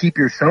have to keep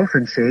yourself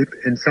in shape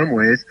in some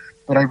ways,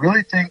 but I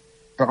really think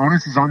the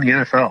onus is on the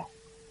NFL,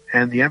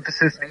 and the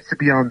emphasis needs to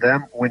be on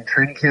them when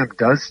training camp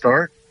does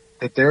start,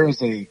 that there is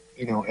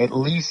at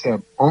least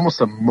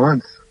almost a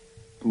month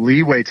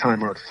leeway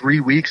time or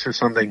 3 weeks or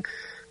something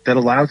that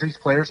allows these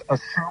players,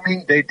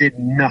 assuming they did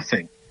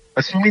nothing,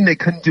 assuming they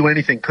couldn't do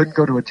anything, couldn't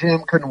go to a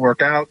gym, couldn't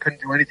work out,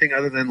 couldn't do anything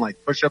other than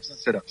like push-ups and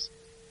sit-ups.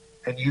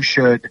 And you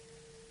should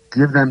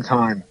give them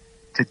time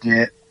to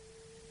get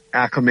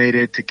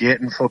acclimated, to get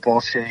in football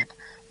shape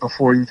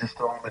before you just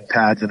throw them in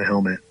pads and a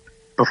helmet,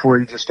 before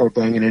you just start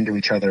banging into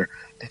each other,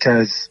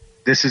 because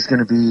this is going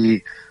to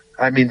be,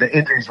 the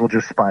injuries will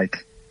just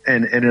spike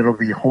and it'll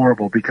be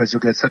horrible because you'll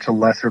get such a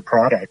lesser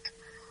product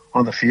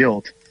on the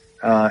field.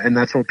 And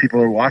that's what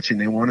people are watching.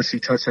 They want to see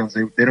touchdowns.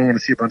 They don't want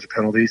to see a bunch of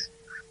penalties.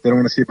 They don't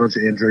want to see a bunch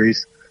of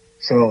injuries.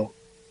 So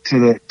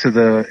to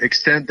the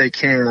extent they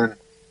can,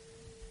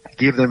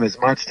 give them as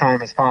much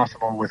time as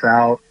possible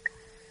without,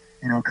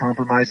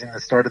 compromising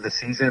the start of the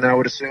season, I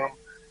would assume,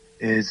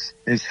 is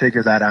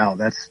figure that out.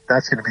 That's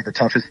going to be the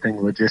toughest thing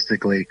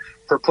logistically.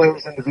 For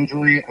players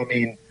individually,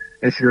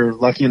 if you're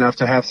lucky enough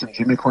to have some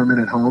gym equipment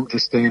at home,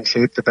 just stay in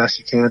shape the best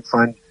you can.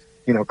 Find,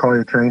 call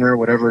your trainer,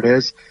 whatever it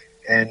is,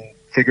 and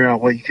figure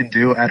out what you can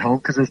do at home,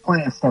 because there's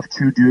plenty of stuff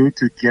to do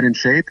to get in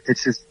shape.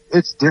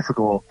 It's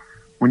difficult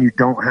when you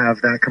don't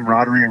have that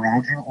camaraderie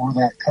around you or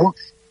that coach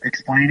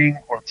explaining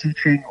or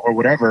teaching or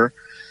whatever.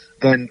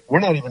 Then we're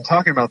not even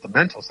talking about the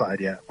mental side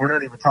yet. We're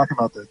not even talking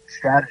about the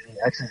strategy,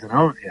 X's and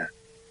O's yet.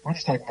 We're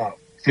just talking about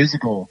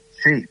physical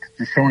shape,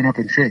 just showing up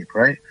in shape,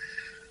 right?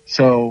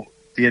 So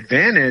the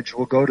advantage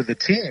will go to the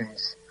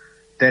teams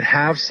that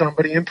have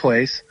somebody in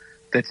place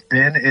that's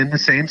been in the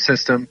same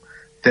system,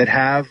 that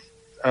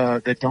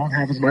don't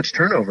have as much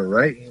turnover,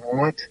 right?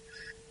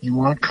 You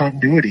want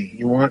continuity,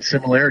 you want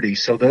similarity.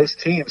 So those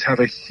teams have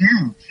a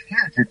huge,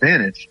 huge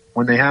advantage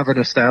when they have an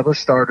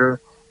established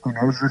starter who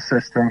knows the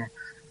system,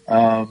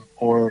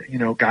 or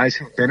guys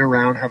who've been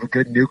around, have a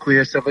good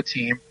nucleus of a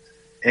team,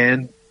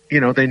 and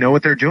they know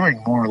what they're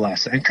doing more or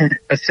less, and could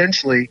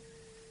essentially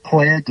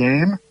play a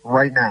game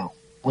right now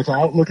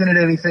without looking at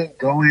anything.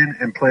 Go in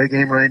and play a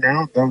game right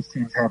now. Those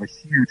teams have a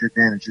huge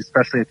advantage,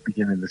 especially at the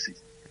beginning of the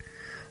season.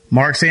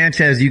 Mark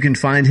Sanchez, you can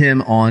find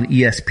him on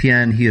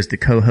ESPN. He is the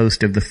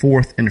co-host of the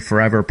Fourth and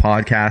Forever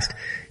podcast.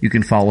 You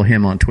can follow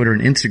him on Twitter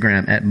and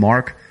Instagram at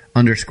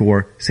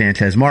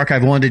Mark_Sanchez. Mark,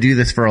 I've wanted to do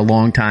this for a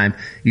long time.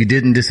 You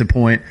didn't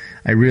disappoint.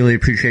 I really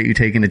appreciate you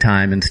taking the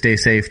time, and stay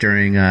safe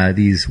during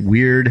these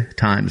weird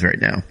times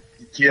right now.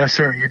 Yes,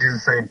 sir. You do the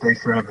same.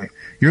 Thanks for having me.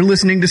 You're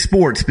listening to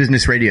Sports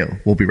Business Radio.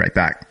 We'll be right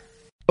back.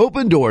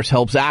 Open Doors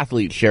helps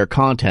athletes share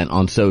content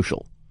on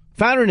social.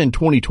 Founded in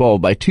 2012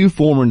 by two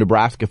former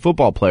Nebraska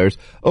football players,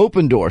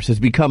 Open Doors has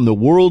become the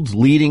world's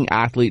leading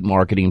athlete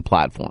marketing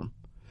platform.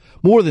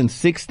 More than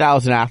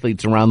 6,000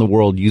 athletes around the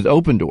world use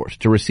Open Doors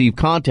to receive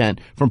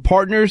content from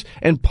partners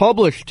and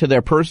publish to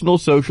their personal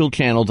social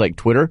channels like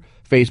Twitter,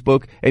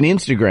 Facebook, and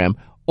Instagram,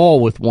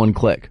 all with one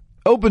click.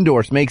 Open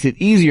Doors makes it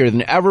easier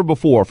than ever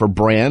before for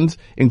brands,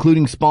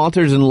 including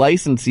sponsors and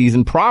licensees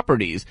and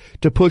properties,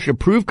 to push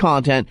approved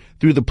content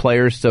through the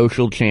players'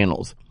 social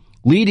channels.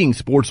 Leading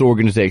sports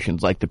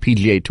organizations like the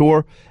PGA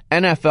Tour,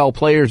 NFL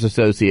Players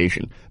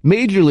Association,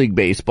 Major League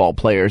Baseball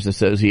Players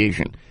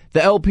Association,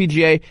 the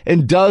LPGA,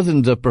 and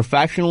dozens of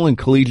professional and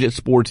collegiate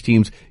sports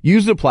teams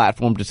use the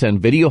platform to send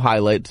video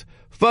highlights,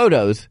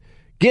 photos,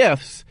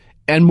 GIFs,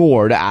 and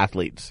more to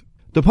athletes.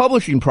 The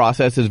publishing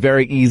process is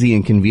very easy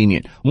and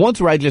convenient.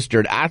 Once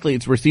registered,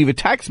 athletes receive a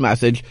text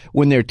message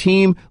when their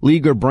team,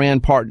 league, or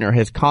brand partner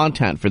has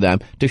content for them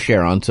to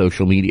share on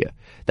social media.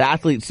 The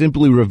athlete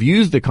simply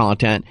reviews the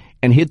content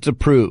and hits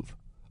approve.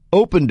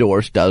 Open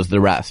Doors does the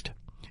rest.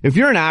 If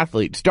you're an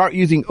athlete, start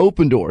using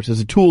Open Doors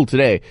as a tool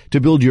today to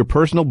build your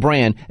personal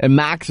brand and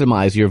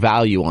maximize your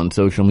value on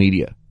social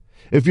media.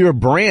 If you're a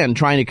brand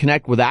trying to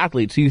connect with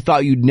athletes who you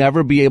thought you'd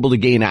never be able to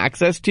gain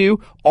access to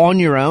on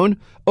your own,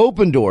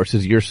 Open Doors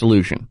is your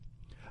solution.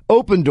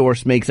 Open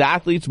Doors makes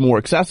athletes more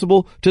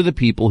accessible to the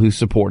people who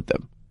support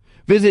them.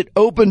 Visit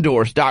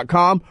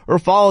opendoors.com or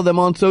follow them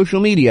on social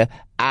media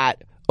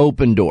at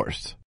Open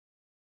Doors.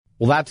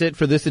 Well, that's it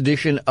for this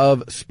edition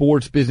of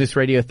Sports Business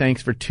Radio.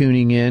 Thanks for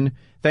tuning in.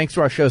 Thanks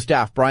to our show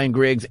staff, Brian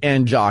Griggs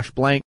and Josh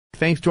Blank.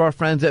 Thanks to our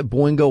friends at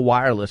Boingo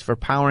Wireless for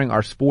powering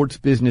our Sports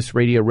Business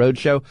Radio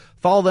Roadshow.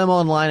 Follow them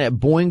online at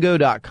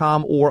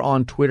boingo.com or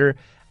on Twitter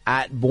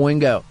at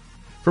Boingo.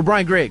 For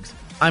Brian Griggs,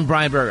 I'm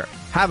Brian Berger.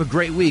 Have a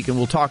great week, and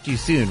we'll talk to you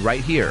soon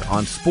right here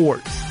on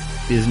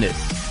Sports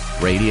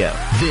Business Radio.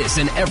 This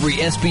and every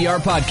SBR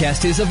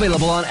podcast is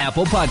available on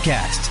Apple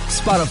Podcasts,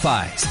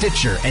 Spotify,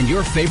 Stitcher, and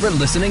your favorite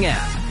listening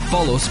app.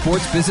 Follow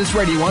Sports Business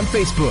Radio on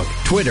Facebook,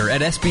 Twitter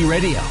at SB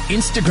Radio,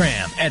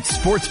 Instagram at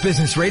Sports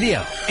Business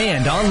Radio,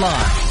 and online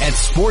at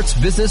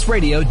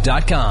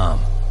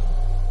sportsbusinessradio.com.